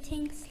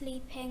eating,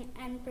 sleeping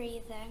and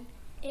breathing.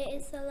 It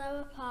is the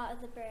lower part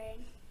of the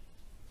brain.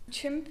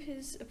 Chimp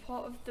is a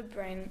part of the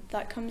brain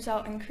that comes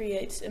out and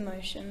creates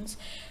emotions,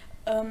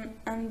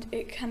 and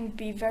it can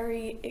be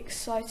very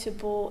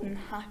excitable and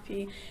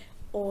happy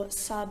or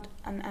sad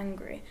and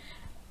angry.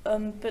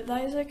 But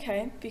that is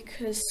okay,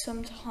 because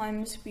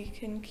sometimes we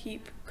can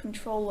keep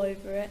control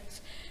over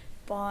it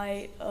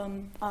by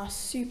our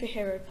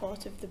superhero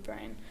part of the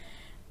brain,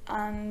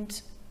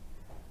 and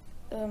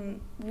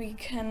we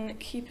can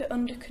keep it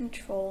under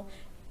control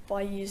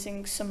by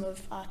using some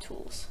of our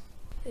tools.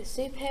 The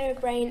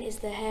superhero brain is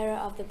the hero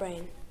of the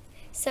brain.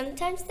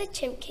 Sometimes the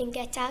chimp can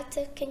get out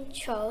of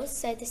control,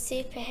 so the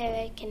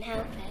superhero can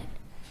help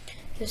it.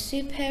 The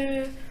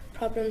superhero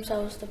problem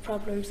solves the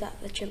problems that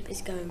the chimp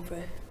is going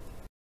through.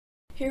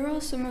 Here are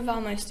some of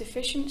our most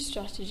efficient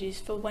strategies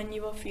for when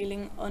you are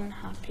feeling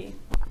unhappy.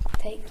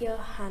 Take your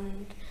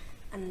hand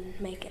and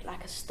make it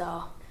like a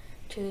star.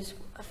 Choose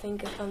a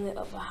finger from the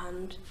upper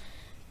hand,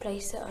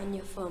 place it on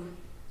your thumb.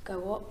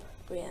 Go up,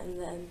 breathe, and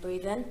then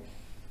breathe in.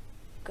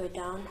 Go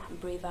down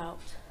and breathe out.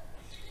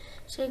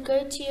 So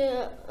go to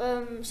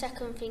your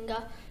second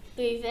finger,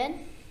 breathe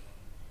in,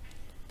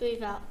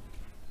 breathe out.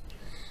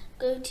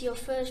 Go to your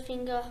first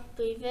finger,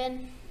 breathe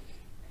in,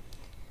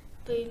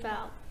 breathe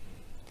out.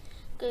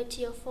 Go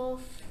to your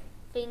fourth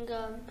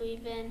finger,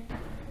 breathe in,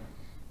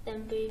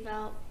 then breathe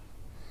out.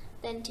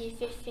 Then to your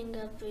fifth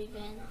finger, breathe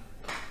in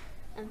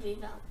and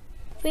breathe out.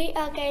 We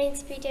are going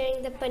to be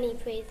doing the bunny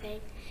breathing.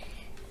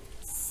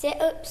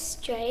 Sit up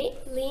straight,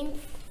 lean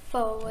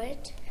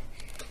forward,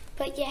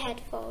 put your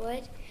head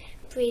forward,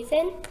 breathe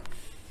in,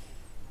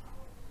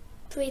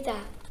 breathe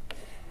out.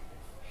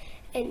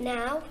 And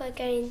now we're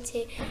going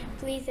to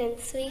breathe in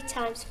 3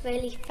 times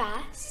really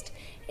fast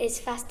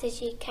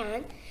as you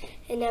can,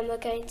 and then we're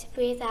going to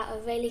breathe out a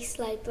really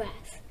slow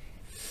breath.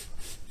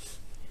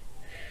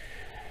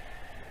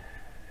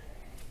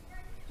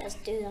 Let's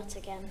do that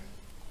again.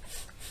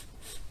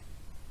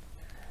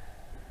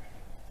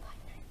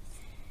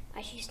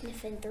 As you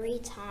sniff in 3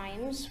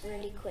 times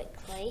really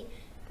quickly,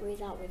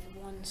 breathe out with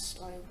 1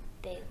 slow,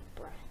 big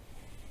breath.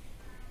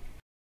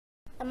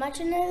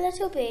 Imagine a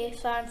little bee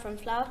flying from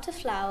flower to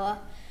flower.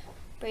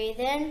 Breathe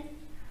in,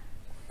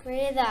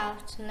 breathe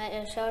out, and let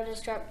your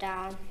shoulders drop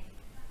down.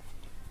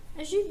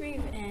 As you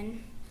breathe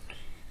in,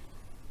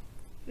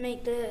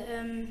 make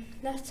the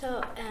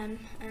letter M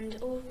and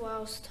all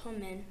whilst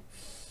humming.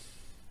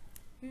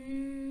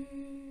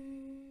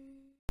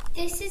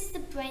 This is the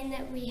brain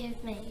that we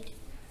have made.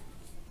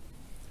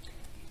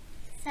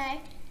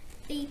 So,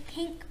 the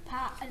pink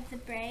part of the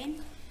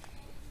brain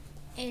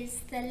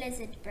is the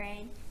lizard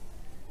brain.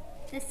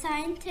 The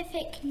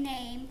scientific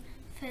name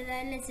for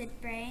the lizard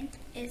brain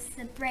is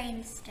the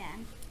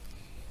brainstem.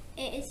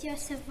 It is your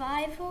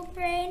survival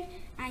brain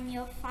and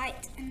your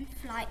fight and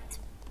flight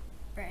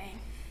brain.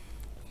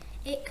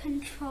 It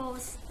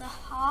controls the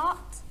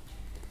heart,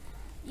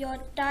 your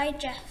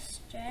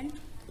digestion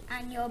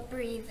and your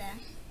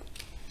breathing.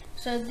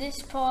 So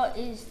this part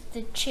is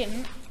the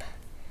chimp,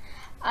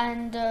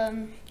 and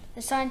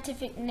the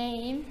scientific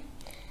name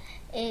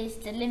is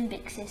the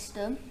limbic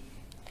system,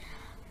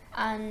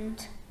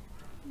 and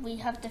we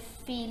have the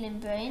feeling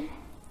brain,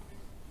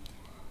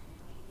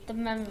 the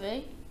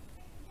memory,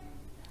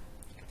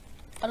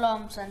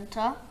 alarm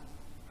center,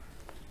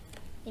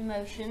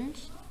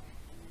 emotions,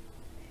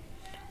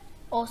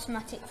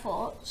 automatic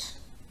thoughts,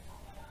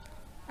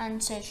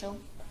 and social.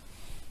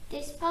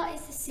 This part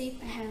is the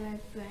superhero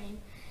brain.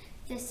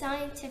 The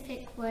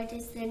scientific word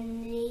is the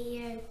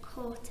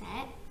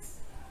neocortex.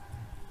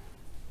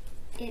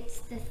 It's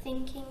the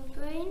thinking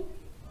brain,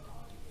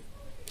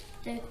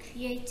 the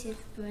creative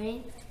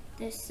brain,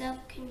 the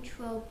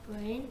self-control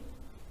brain,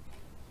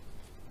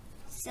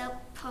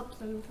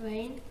 self-problem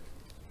brain,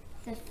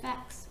 the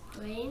facts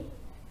brain,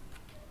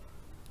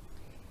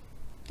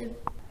 the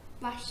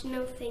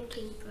rational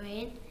thinking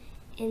brain,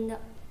 and the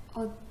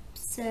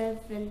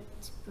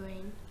observant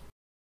brain.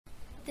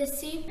 The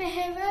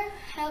superhero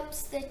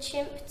helps the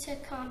chimp to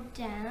calm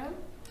down.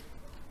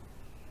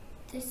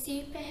 The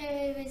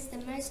superhero is the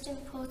most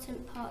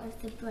important part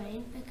of the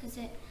brain because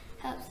it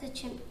helps the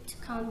chimp to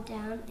calm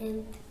down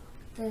and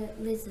the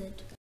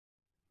lizard.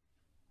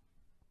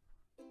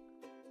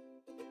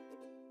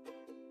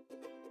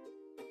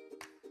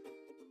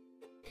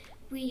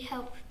 We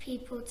help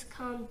people to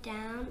calm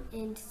down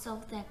and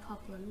solve their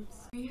problems.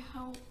 We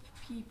help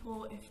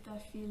people if they're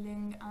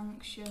feeling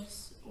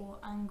anxious or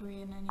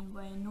angry in any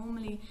way.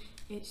 Normally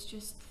it's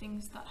just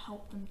things that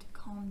help them to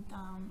calm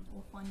down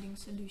or finding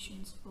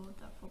solutions for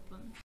their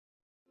problem.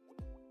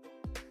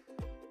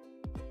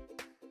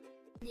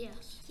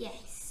 Yes.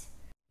 Yes.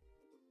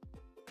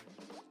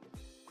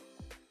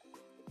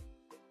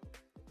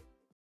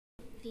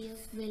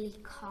 Feels really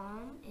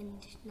calm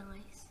and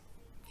nice.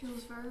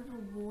 Feels very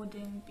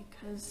rewarding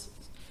because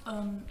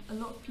a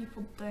lot of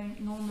people don't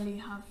normally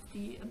have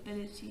the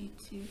ability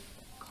to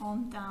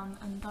calm down,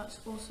 and that's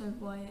also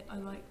why I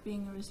like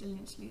being a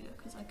resilience leader,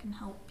 because I can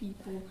help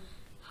people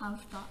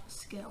have that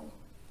skill.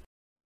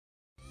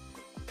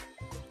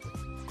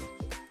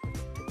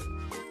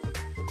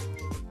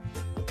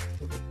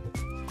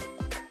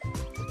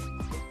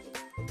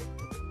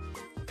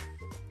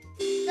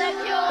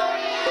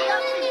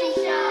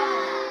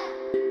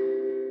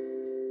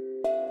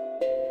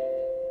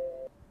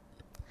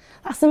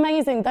 That's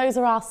amazing. Those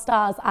are our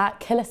stars at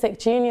Killisick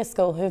Junior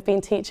School who have been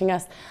teaching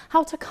us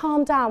how to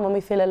calm down when we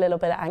feel a little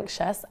bit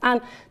anxious.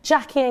 And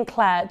Jackie and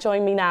Claire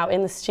join me now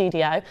in the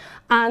studio.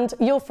 And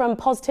you're from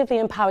Positively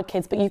Empowered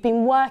Kids, but you've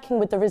been working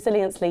with the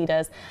resilience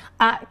leaders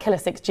at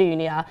Killisick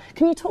Junior.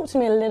 Can you talk to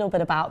me a little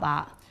bit about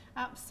that?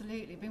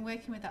 Absolutely. Been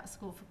working with that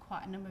school for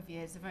quite a number of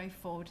years, a very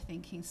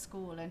forward-thinking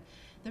school, and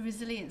the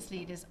resilience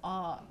leaders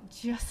are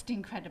just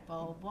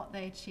incredible what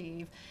they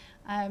achieve.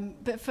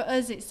 But for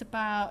us, it's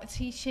about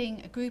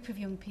teaching a group of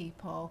young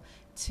people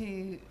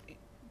to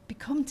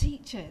become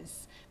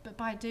teachers. But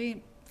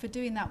for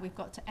doing that, we've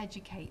got to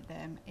educate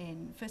them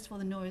in, first of all,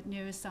 the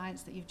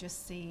neuroscience that you've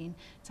just seen,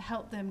 to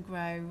help them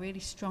grow really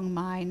strong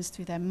minds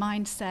through their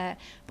mindset,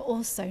 but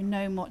also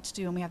know what to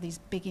do when we have these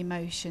big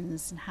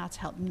emotions and how to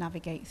help them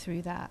navigate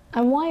through that.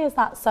 And why is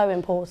that so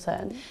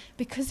important?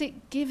 Because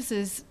it gives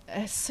us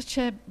such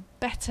a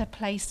better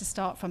place to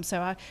start from.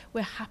 So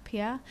we're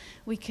happier,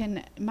 we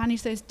can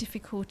manage those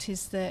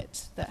difficulties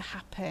that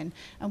happen,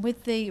 and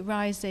with the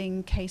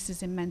rising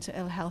cases in mental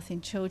ill health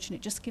in children,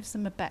 it just gives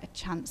them a better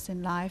chance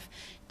in life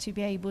to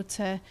be able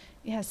to,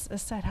 yes,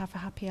 as I said, have a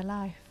happier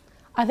life.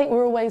 I think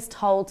we're always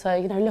told to,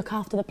 you know, look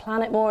after the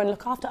planet more and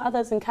look after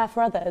others and care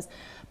for others.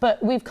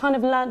 But we've kind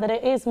of learned that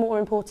it is more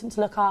important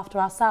to look after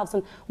ourselves.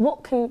 And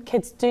what can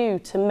kids do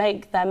to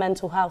make their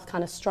mental health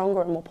kind of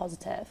stronger and more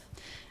positive?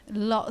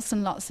 Lots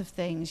and lots of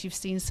things. You've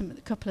seen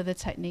a couple of the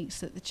techniques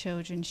that the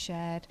children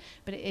shared,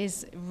 but it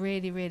is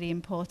really, really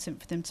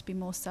important for them to be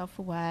more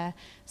self-aware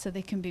so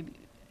they can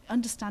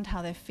understand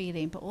how they're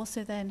feeling, but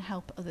also then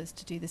help others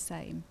to do the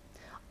same.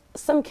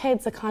 Some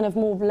kids are kind of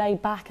more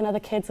laid back and other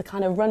kids are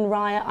kind of run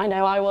riot. I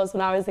know I was when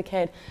I was a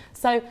kid.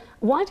 So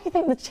why do you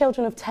think the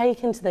children have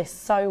taken to this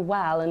so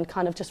well and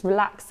kind of just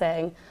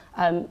relaxing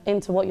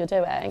into what you're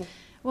doing?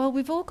 Well,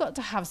 we've all got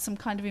to have some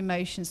kind of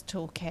emotions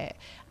toolkit,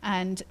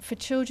 and for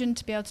children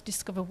to be able to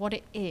discover what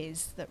it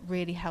is that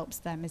really helps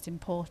them is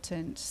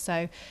important.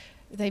 So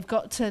they've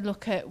got to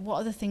look at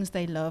what are the things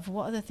they love,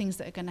 what are the things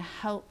that are going to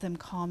help them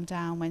calm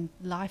down when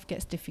life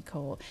gets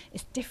difficult.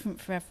 It's different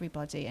for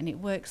everybody, and it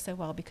works so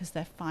well because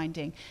they're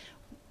finding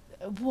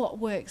what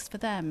works for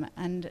them,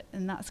 and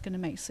that's going to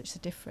make such a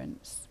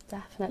difference.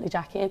 Definitely,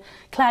 Jackie. And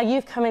Claire,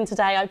 you've come in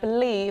today, I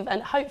believe,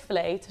 and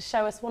hopefully to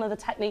show us one of the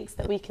techniques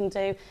that we can do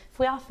if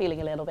we are feeling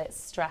a little bit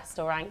stressed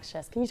or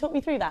anxious. Can you talk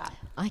me through that?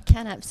 I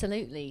can,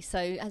 absolutely. So,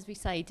 as we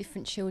say,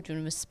 different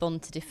children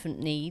respond to different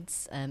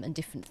needs and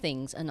different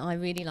things, and I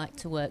really like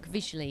to work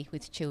visually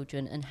with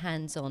children and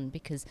hands-on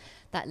because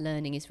that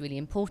learning is really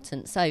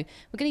important. So,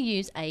 we're going to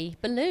use a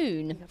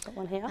balloon. I've got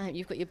one here.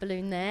 You've got your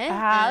balloon there. I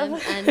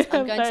have. And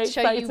I'm going to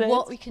show excited. you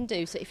what we can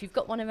do. So, if you've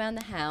got one around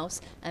the house,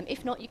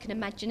 if not, you can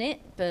imagine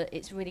it, but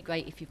it's really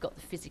great if you've got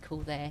the physical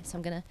there. So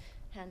I'm going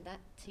to hand that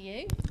to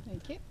you.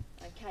 Thank you.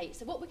 Okay,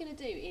 so what we're going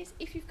to do is,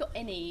 if you've got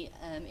any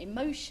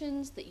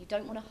emotions that you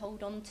don't want to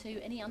hold on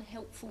to, any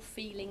unhelpful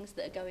feelings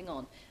that are going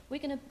on, we're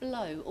going to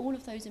blow all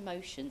of those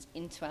emotions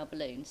into our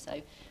balloon.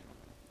 So,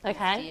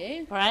 okay,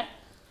 you. all right.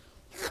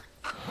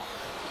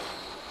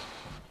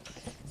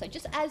 So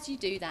just as you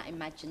do that,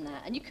 imagine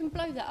that, and you can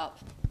blow that up,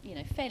 you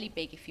know, fairly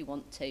big if you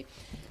want to.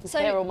 So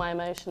they're all my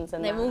emotions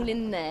in there. They're all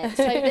in there.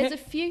 So there's a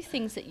few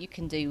things that you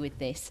can do with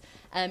this.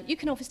 You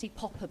can obviously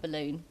pop a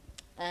balloon.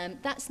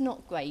 That's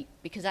not great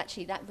because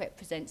actually that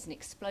represents an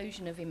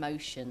explosion of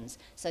emotions.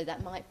 So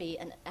that might be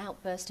an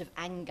outburst of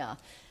anger,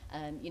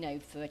 you know,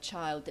 for a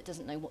child that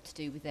doesn't know what to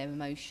do with their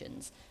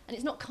emotions. And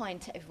it's not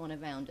kind to everyone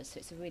around us, so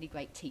it's a really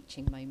great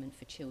teaching moment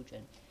for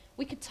children.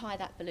 We could tie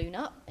that balloon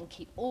up and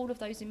keep all of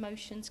those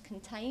emotions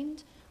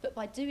contained, but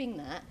by doing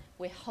that,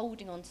 we're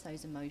holding on to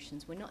those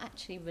emotions. We're not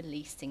actually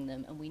releasing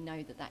them, and we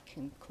know that that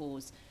can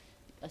cause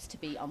us to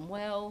be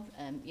unwell,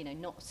 you know,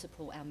 not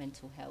support our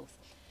mental health.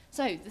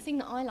 So the thing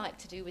that I like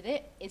to do with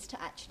it is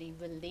to actually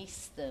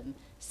release them.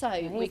 So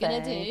Amazing. we're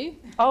going to do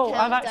Oh,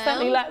 I've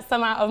accidentally let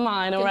some out of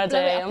mine already.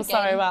 I'm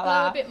sorry about blow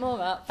that. a bit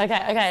more up.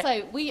 Okay, okay.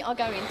 So we are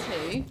going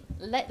to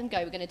let them go.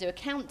 We're going to do a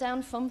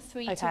countdown from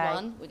 3 to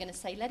 1. We're going to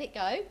say let it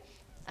go,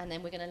 and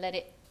then we're going to let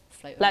it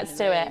float around Let's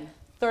the do room. it.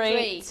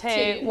 3,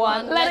 2,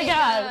 1, let it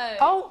go.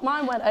 Oh,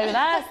 mine went over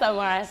there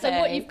somewhere, I think. So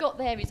what you've got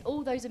there is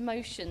all those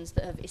emotions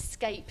that have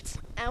escaped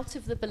out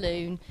of the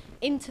balloon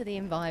into the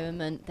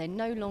environment. They're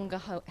no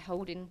longer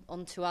holding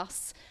on to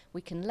us.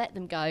 We can let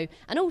them go.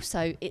 And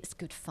also, it's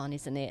good fun,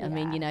 isn't it? I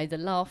mean, you know, the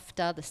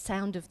laughter, the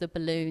sound of the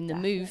balloon, the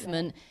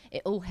movement,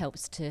 it all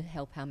helps to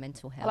help our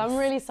mental health. Well, I'm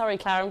really sorry,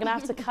 Claire. I'm going to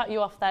have to cut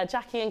you off there.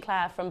 Jackie and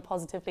Claire from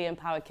Positively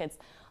Empowered Kids.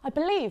 I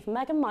believe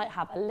Megan might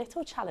have a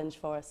little challenge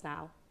for us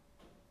now.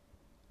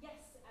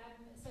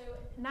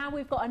 Now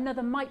we've got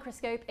another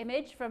microscope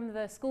image from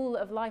the School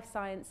of Life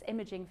Science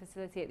Imaging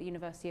Facility at the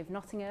University of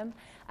Nottingham.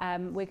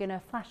 We're going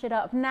to flash it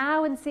up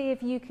now and see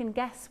if you can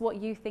guess what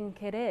you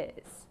think it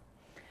is.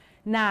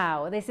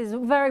 Now, this is a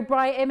very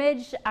bright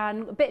image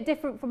and a bit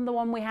different from the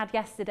one we had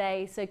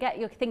yesterday, so get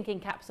your thinking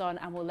caps on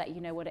and we'll let you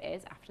know what it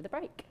is after the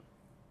break.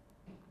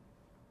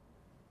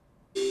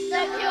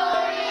 The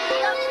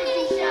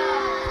Curiosity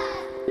Show!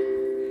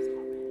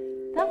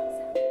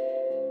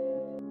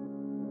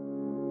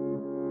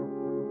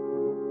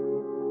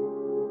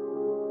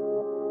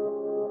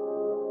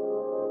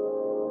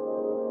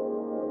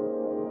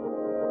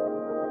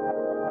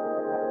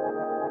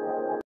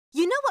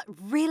 You know what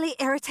really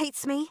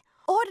irritates me?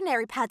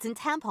 Ordinary pads and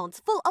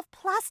tampons full of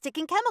plastic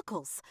and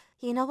chemicals.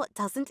 You know what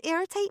doesn't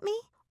irritate me?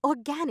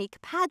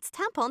 Organic pads,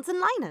 tampons and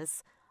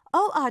liners.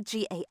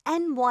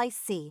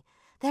 ORGANYC.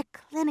 They're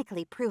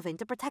clinically proven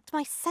to protect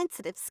my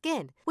sensitive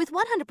skin with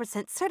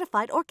 100%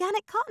 certified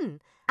organic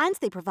cotton. And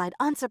they provide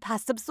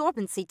unsurpassed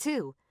absorbency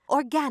too.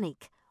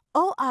 Organic.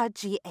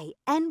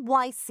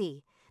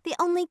 ORGANYC. The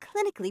only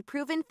clinically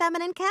proven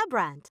feminine care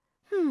brand.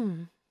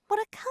 What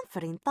a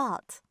comforting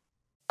thought.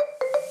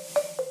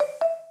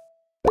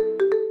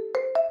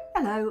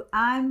 Hello,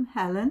 I'm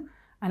Helen.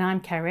 And I'm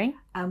Kerry.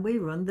 And we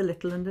run the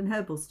Little London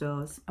Herbal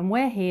Stores. And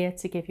we're here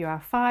to give you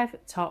our 5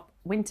 top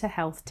winter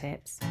health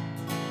tips.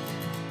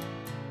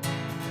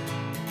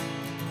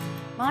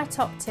 My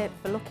top tip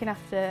for looking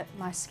after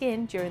my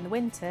skin during the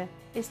winter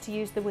is to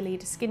use the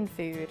Weleda Skin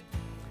Food.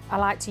 I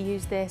like to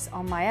use this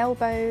on my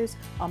elbows,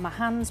 on my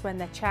hands when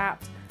they're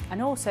chapped,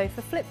 and also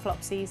for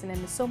flip-flop season in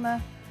the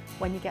summer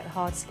when you get the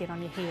hard skin on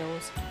your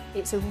heels.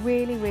 It's a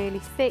really, really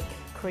thick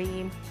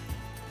cream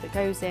that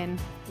goes in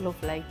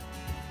lovely.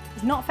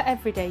 It's not for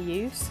everyday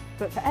use,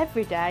 but for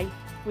everyday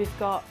we've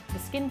got the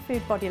Skin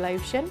Food Body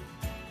Lotion,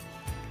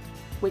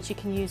 which you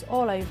can use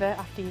all over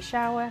after you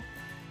shower,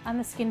 and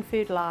the Skin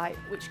Food Light,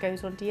 which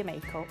goes under your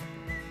makeup.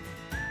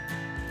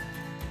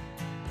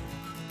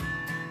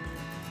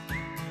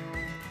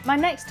 My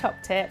next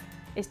top tip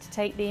is to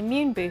take the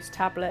Immune Boost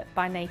tablet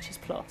by Nature's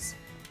Plus.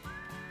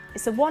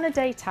 It's a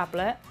 1-a-day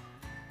tablet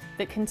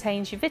that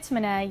contains your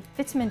vitamin A,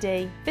 vitamin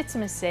D,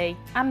 vitamin C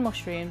and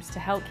mushrooms to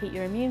help keep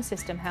your immune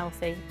system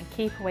healthy and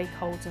keep away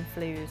colds and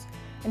flus.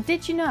 And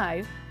did you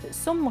know that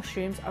some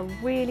mushrooms are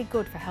really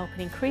good for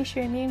helping increase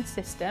your immune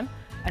system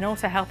and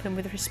also helping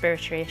with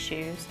respiratory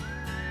issues?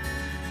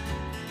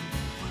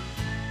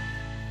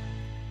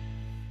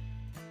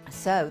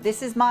 So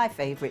this is my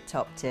favourite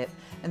top tip,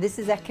 and this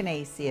is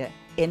echinacea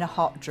in a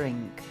hot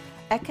drink.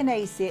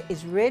 Echinacea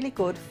is really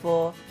good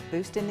for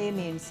boosting the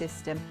immune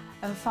system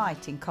and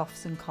fighting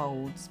coughs and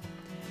colds.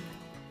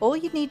 All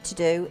you need to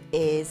do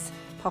is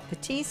pop a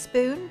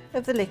teaspoon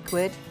of the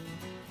liquid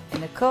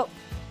in a cup,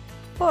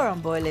 pour on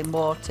boiling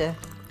water,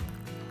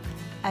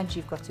 and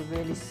you've got a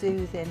really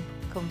soothing,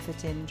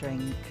 comforting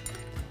drink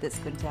that's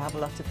going to have a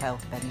lot of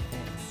health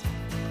benefits.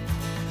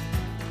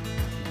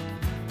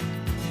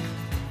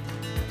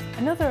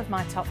 Another of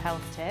my top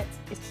health tips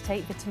is to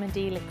take vitamin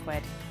D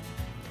liquid.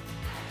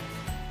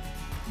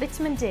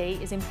 Vitamin D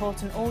is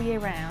important all year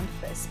round,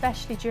 but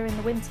especially during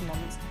the winter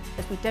months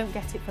as we don't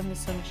get it from the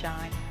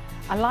sunshine.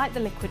 I like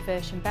the liquid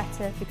version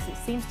better because it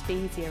seems to be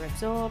easier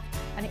absorbed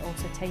and it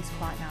also tastes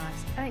quite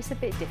nice, and it's a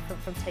bit different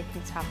from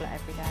taking a tablet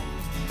every day.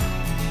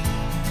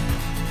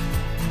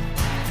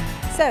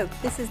 So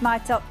this is my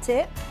top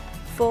tip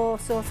for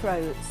sore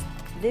throats.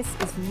 This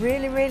is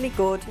really, really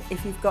good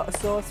if you've got a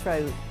sore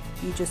throat.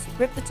 You just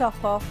rip the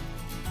top off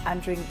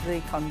and drink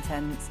the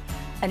contents.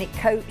 And it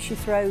coats your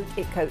throat,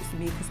 it coats the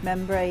mucous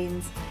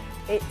membranes.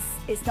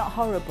 It's not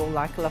horrible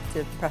like a lot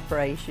of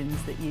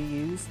preparations that you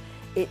use.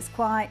 It's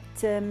quite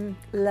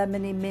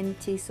lemony,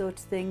 minty sort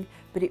of thing,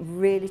 but it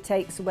really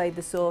takes away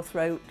the sore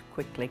throat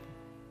quickly.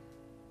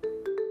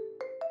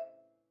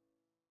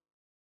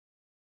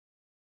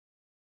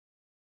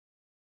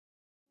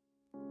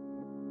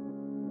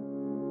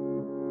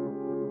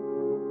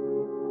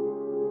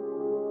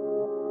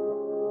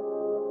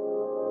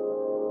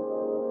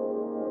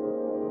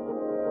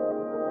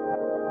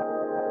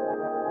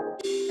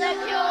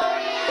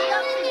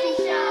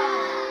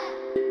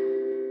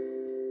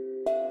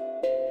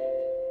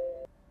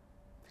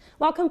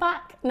 Welcome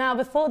back. Now,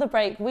 before the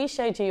break, we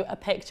showed you a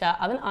picture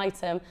of an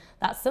item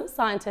that some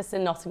scientists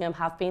in Nottingham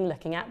have been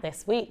looking at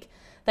this week.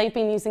 They've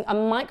been using a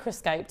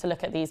microscope to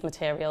look at these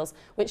materials,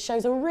 which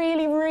shows a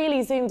really,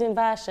 really zoomed in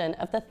version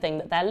of the thing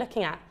that they're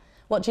looking at.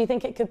 What do you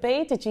think it could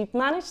be? Did you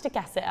manage to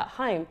guess it at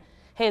home?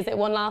 Here's it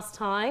one last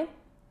time.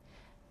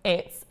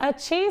 It's a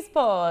cheese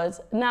board.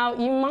 Now,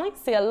 you might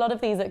see a lot of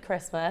these at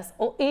Christmas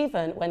or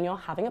even when you're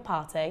having a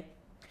party.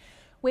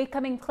 We're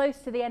coming close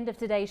to the end of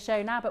today's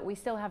show now, but we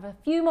still have a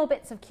few more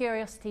bits of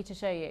curiosity to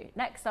show you.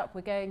 Next up, we're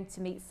going to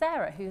meet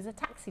Sarah, who's a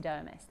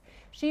taxidermist.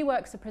 She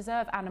works to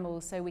preserve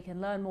animals so we can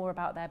learn more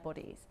about their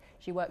bodies.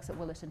 She works at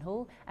Wollaton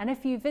Hall, and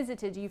if you've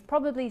visited, you've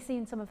probably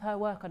seen some of her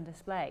work on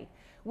display.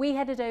 We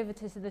headed over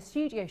to the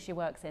studio she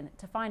works in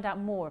to find out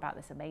more about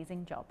this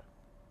amazing job.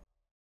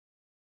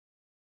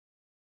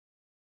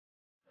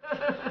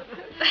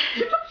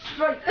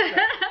 Straight.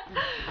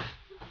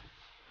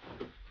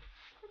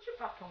 Put your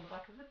back on the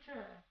back of the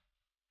chair.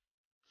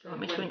 Do you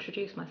want me to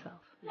introduce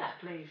myself? Yeah,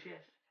 please,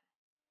 yes.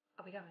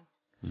 Are we going?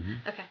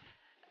 Okay.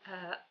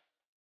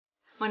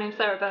 My name's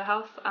Sarah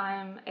Burhouse.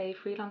 I'm a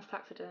freelance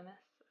taxidermist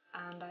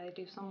and I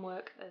do some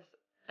work as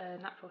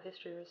a natural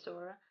history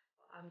restorer.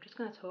 I'm just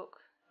going to talk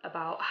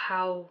about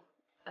how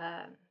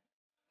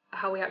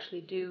we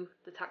actually do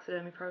the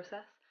taxidermy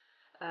process.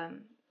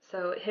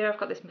 So here I've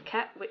got this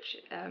maquette, which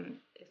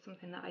is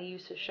something that I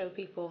use to show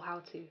people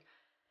how to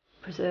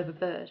preserve a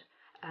bird.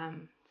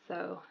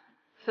 So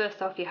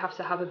first off, you have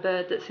to have a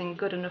bird that's in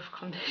good enough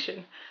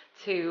condition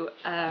to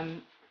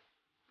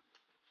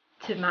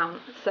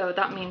mount. So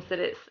that means that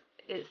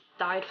it's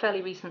died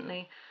fairly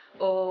recently,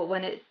 or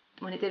when it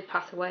did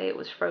pass away, it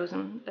was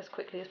frozen as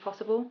quickly as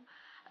possible,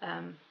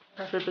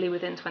 preferably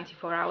within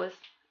 24 hours,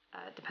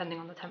 depending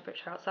on the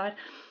temperature outside.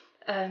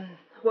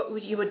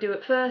 What you would do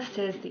at first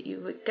is that you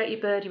would get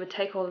your bird, you would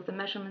take all of the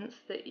measurements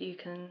that you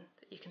can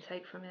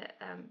take from it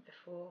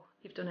before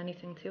you've done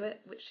anything to it,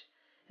 which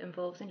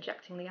involves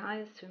injecting the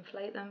eyes to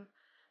inflate them,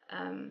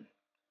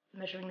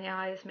 measuring the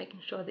eyes, making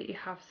sure that you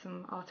have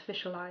some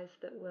artificial eyes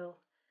that will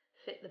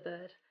fit the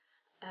bird,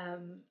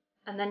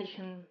 and then you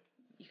can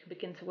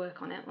begin to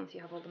work on it once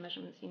you have all the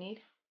measurements you need.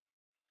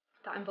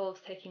 That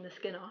involves taking the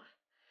skin off.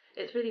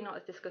 It's really not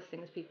as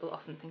disgusting as people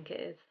often think it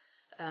is.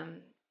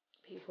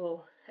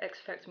 People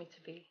expect me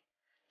to be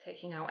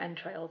taking out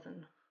entrails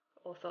and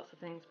all sorts of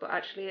things, but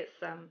actually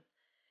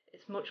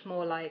it's much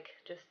more like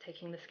just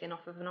taking the skin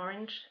off of an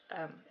orange.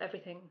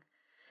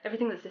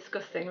 Everything that's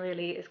disgusting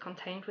really is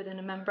contained within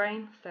a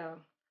membrane. So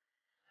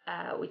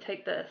we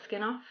take the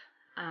skin off.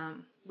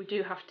 We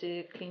do have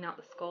to clean out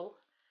the skull.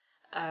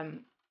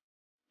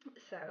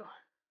 So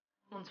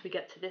once we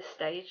get to this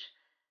stage,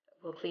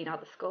 we'll clean out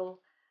the skull.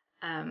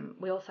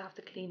 We also have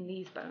to clean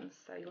these bones.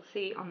 So you'll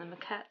see on the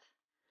maquette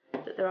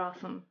that there are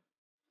some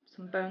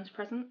bones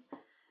present.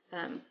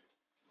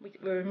 We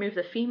remove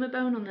the femur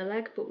bone on the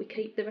leg, but we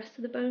keep the rest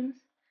of the bones.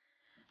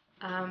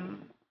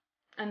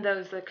 And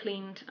those are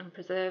cleaned and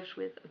preserved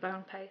with a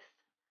bone paste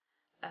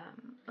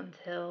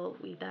until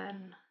we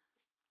then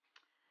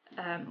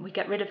we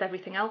get rid of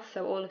everything else.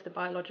 So all of the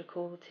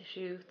biological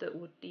tissue that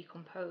would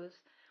decompose,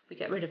 we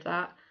get rid of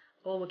that.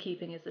 All we're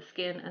keeping is the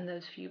skin and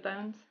those few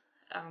bones.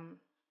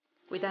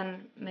 We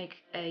then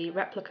make a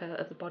replica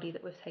of the body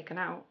that we've taken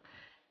out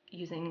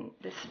using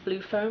this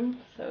blue foam.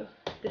 So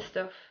this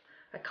stuff,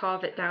 I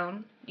carve it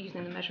down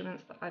using the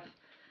measurements that I've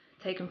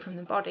taken from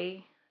the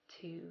body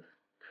to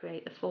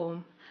create the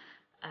form,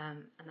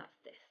 and that's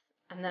this.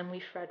 And then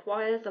we thread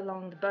wires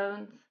along the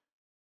bones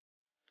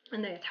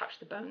and they attach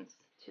the bones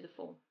to the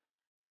form.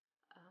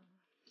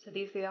 So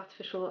these are the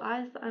artificial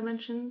eyes that I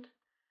mentioned,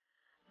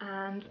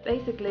 and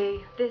basically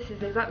this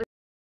is exactly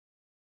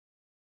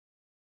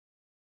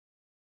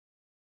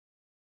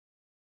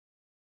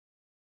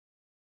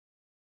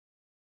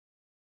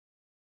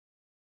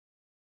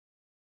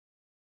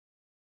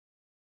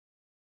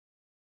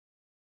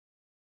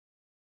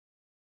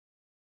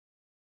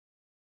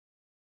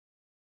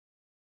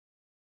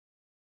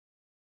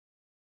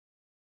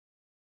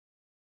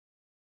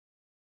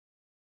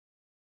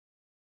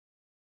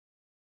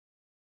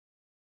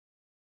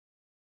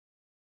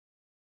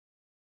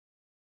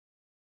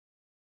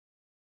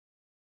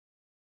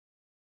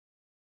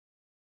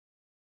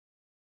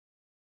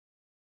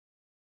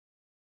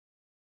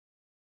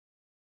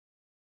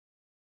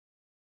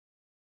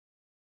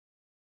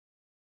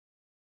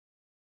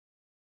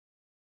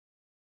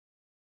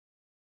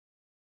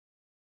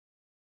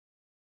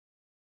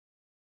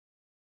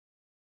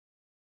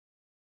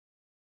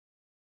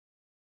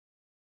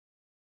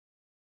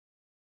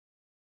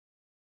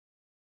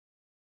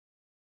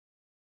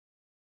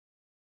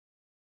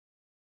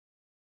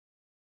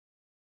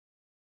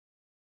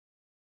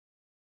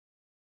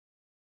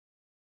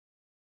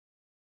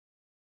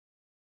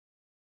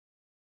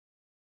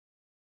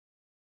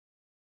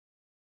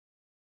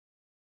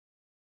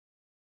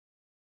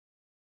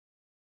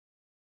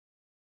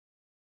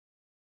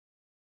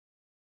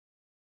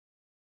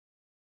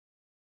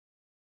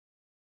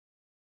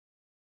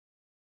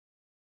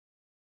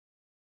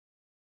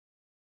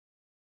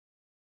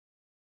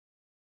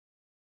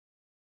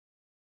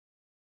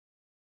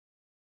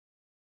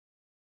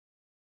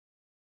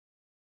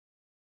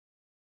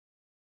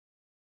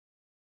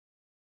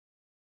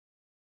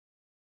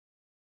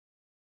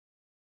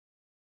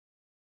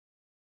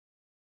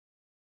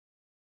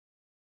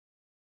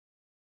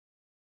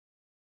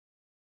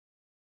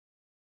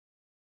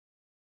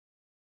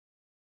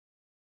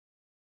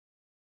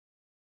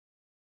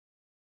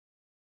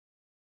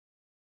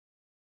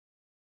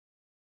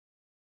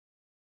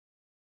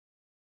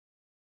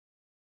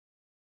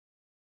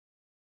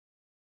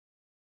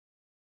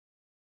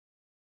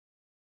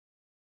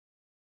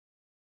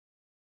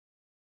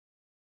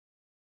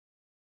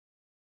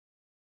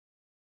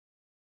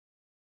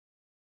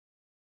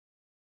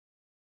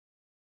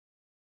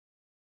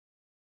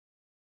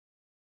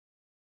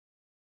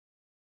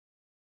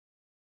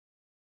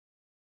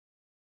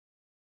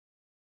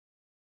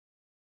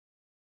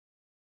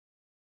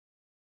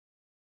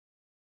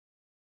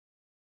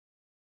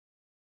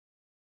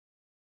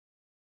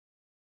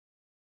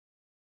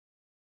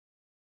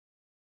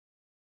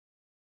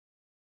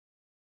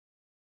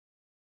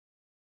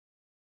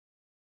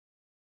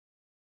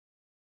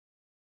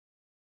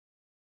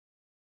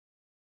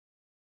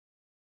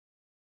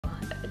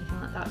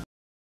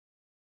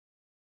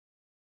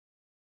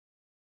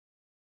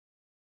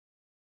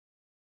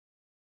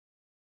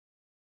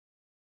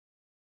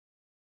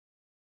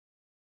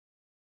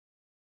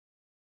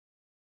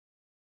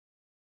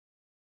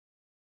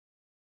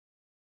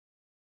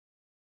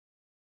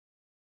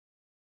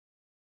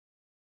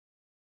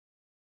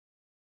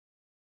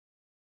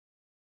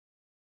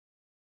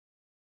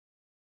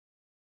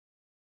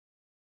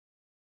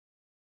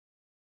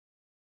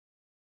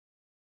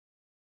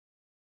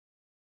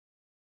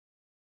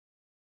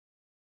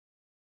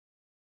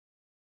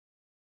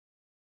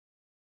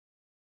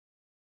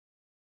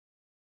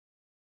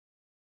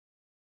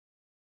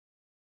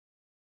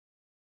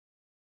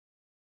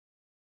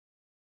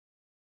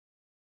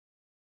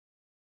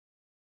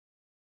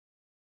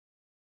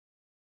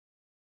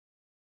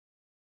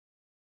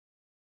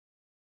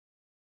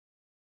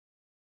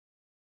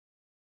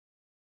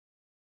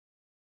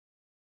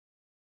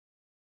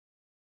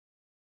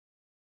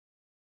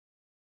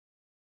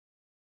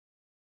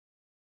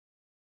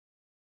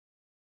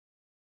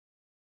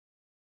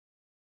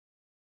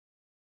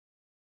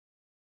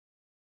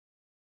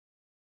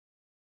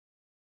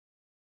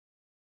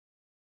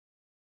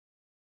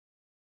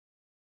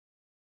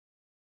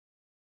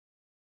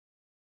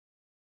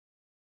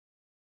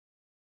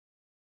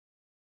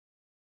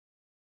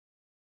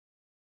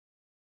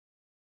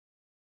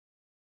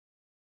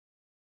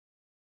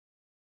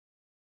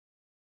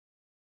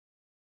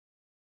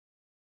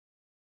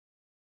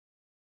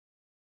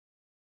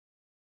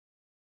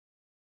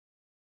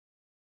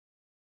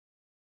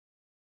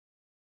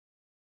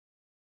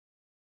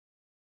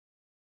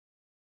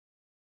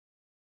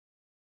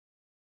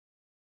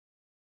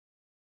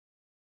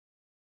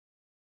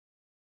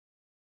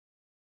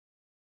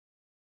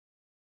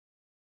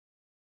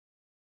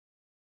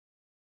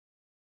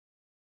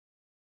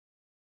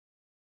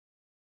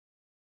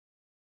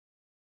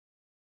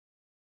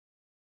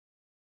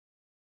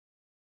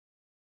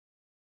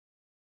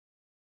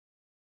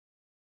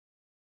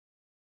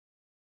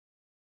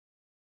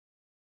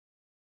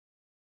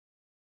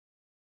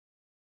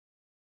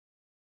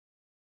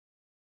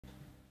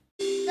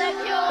The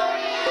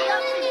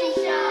Curiosity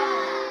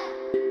Show!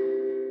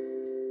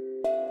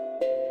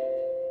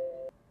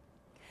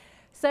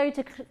 So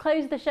to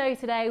close the show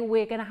today,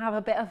 we're going to have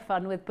a bit of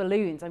fun with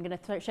balloons. I'm going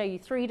to show you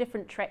 3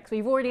 different tricks.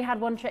 We've already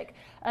had one trick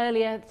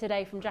earlier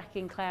today from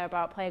Jackie and Claire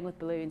about playing with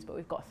balloons, but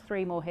we've got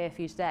 3 more here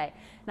for you today.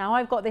 Now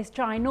I've got this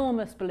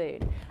ginormous balloon,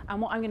 and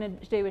what I'm going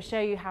to do is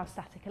show you how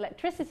static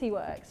electricity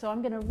works. So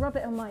I'm going to rub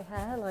it on my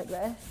hair like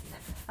this,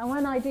 and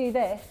when I do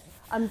this,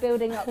 I'm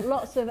building up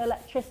lots of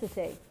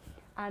electricity.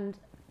 And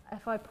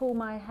if I pull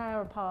my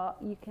hair apart,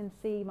 you can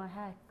see my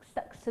hair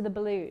stuck to the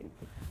balloon.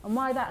 And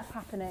why that's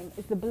happening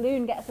is the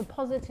balloon gets a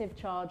positive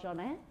charge on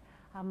it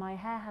and my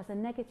hair has a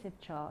negative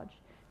charge.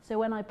 So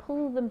when I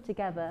pull them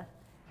together,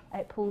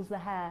 it pulls the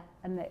hair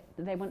and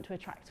they want to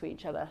attract to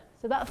each other.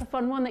 So that's a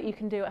fun one that you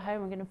can do at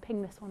home. I'm going to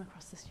ping this one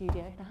across the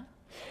studio now.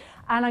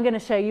 And I'm going to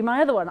show you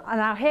my other one. And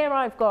now here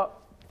I've got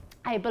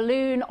a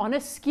balloon on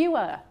a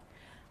skewer.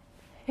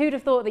 Who'd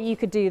have thought that you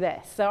could do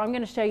this? So I'm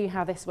going to show you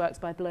how this works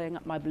by blowing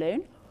up my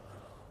balloon.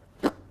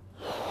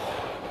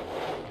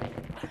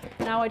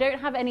 Now I don't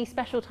have any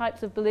special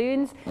types of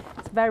balloons.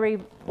 It's very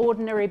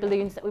ordinary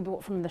balloons that we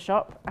bought from the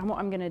shop. And what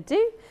I'm going to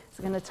do is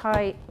I'm going to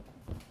tie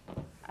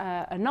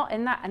a knot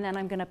in that, and then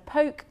I'm going to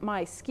poke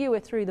my skewer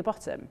through the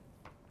bottom.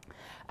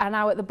 And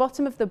now at the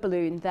bottom of the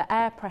balloon, the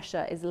air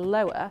pressure is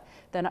lower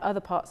than at other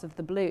parts of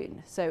the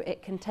balloon. So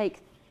it can take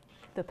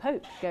the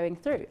poke going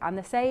through. And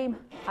the same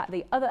at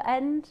the other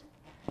end.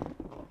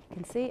 You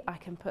can see I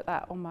can put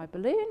that on my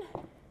balloon.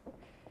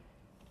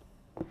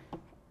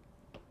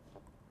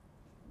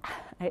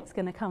 It's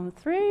going to come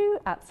through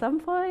at some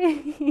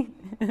point.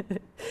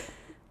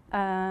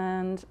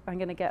 And I'm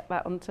going to get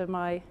that onto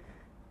my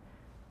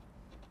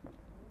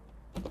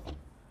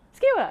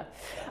skewer.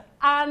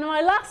 And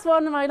my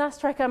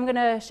last trick, I'm going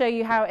to show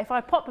you how if I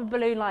pop a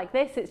balloon like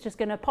this, it's just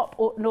going to pop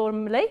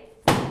normally.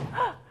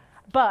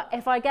 But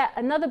if I get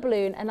another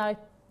balloon and I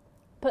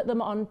put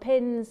them on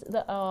pins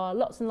that are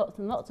lots and lots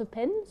and lots of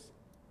pins,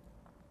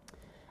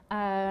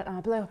 and I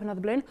blow up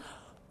another balloon,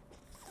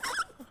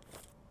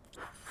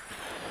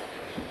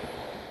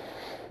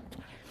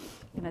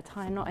 I'm going to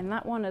tie a knot in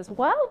that one as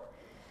well.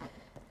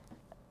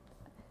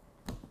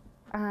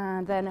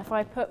 And then if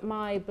I put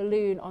my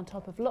balloon on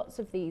top of lots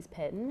of these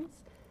pins,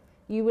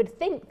 you would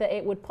think that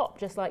it would pop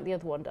just like the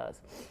other one does.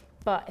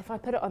 But if I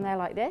put it on there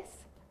like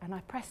this and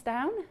I press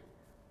down, you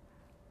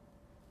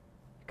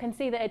can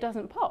see that it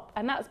doesn't pop.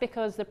 And that's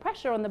because the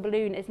pressure on the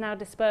balloon is now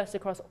dispersed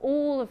across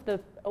all of the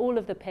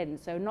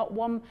pins. So not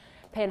one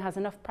pin has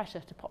enough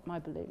pressure to pop my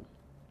balloon.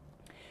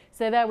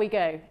 So there we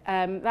go.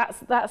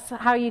 That's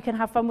how you can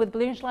have fun with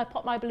balloons. Shall I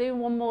pop my balloon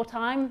one more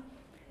time?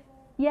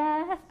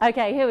 Yeah?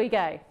 Okay, here we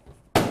go.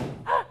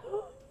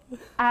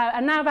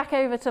 And now back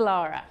over to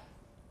Lara.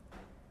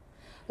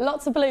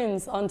 Lots of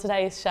balloons on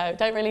today's show.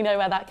 Don't really know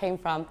where that came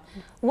from.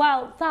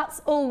 Well,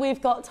 that's all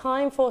we've got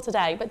time for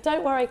today. But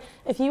don't worry,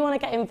 if you want to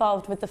get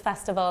involved with the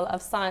Festival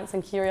of Science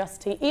and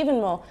Curiosity even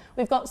more,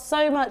 we've got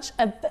so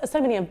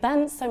many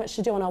events, so much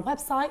to do on our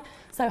website.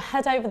 So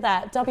head over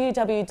there,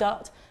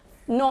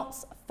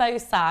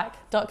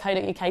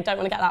 www.notsfosac.co.uk, don't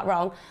want to get that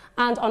wrong,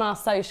 and on our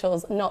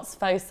socials,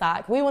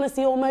 notsfosac. We want to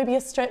see your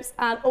Mobius strips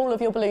and all of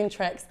your balloon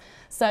tricks.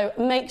 So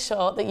make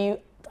sure that you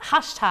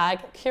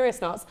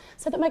 #CuriousNots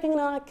so that Megan and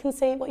I can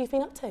see what you've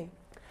been up to.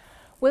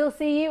 We'll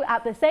see you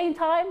at the same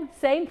time,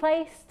 same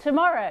place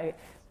tomorrow.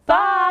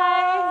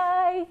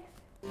 Bye!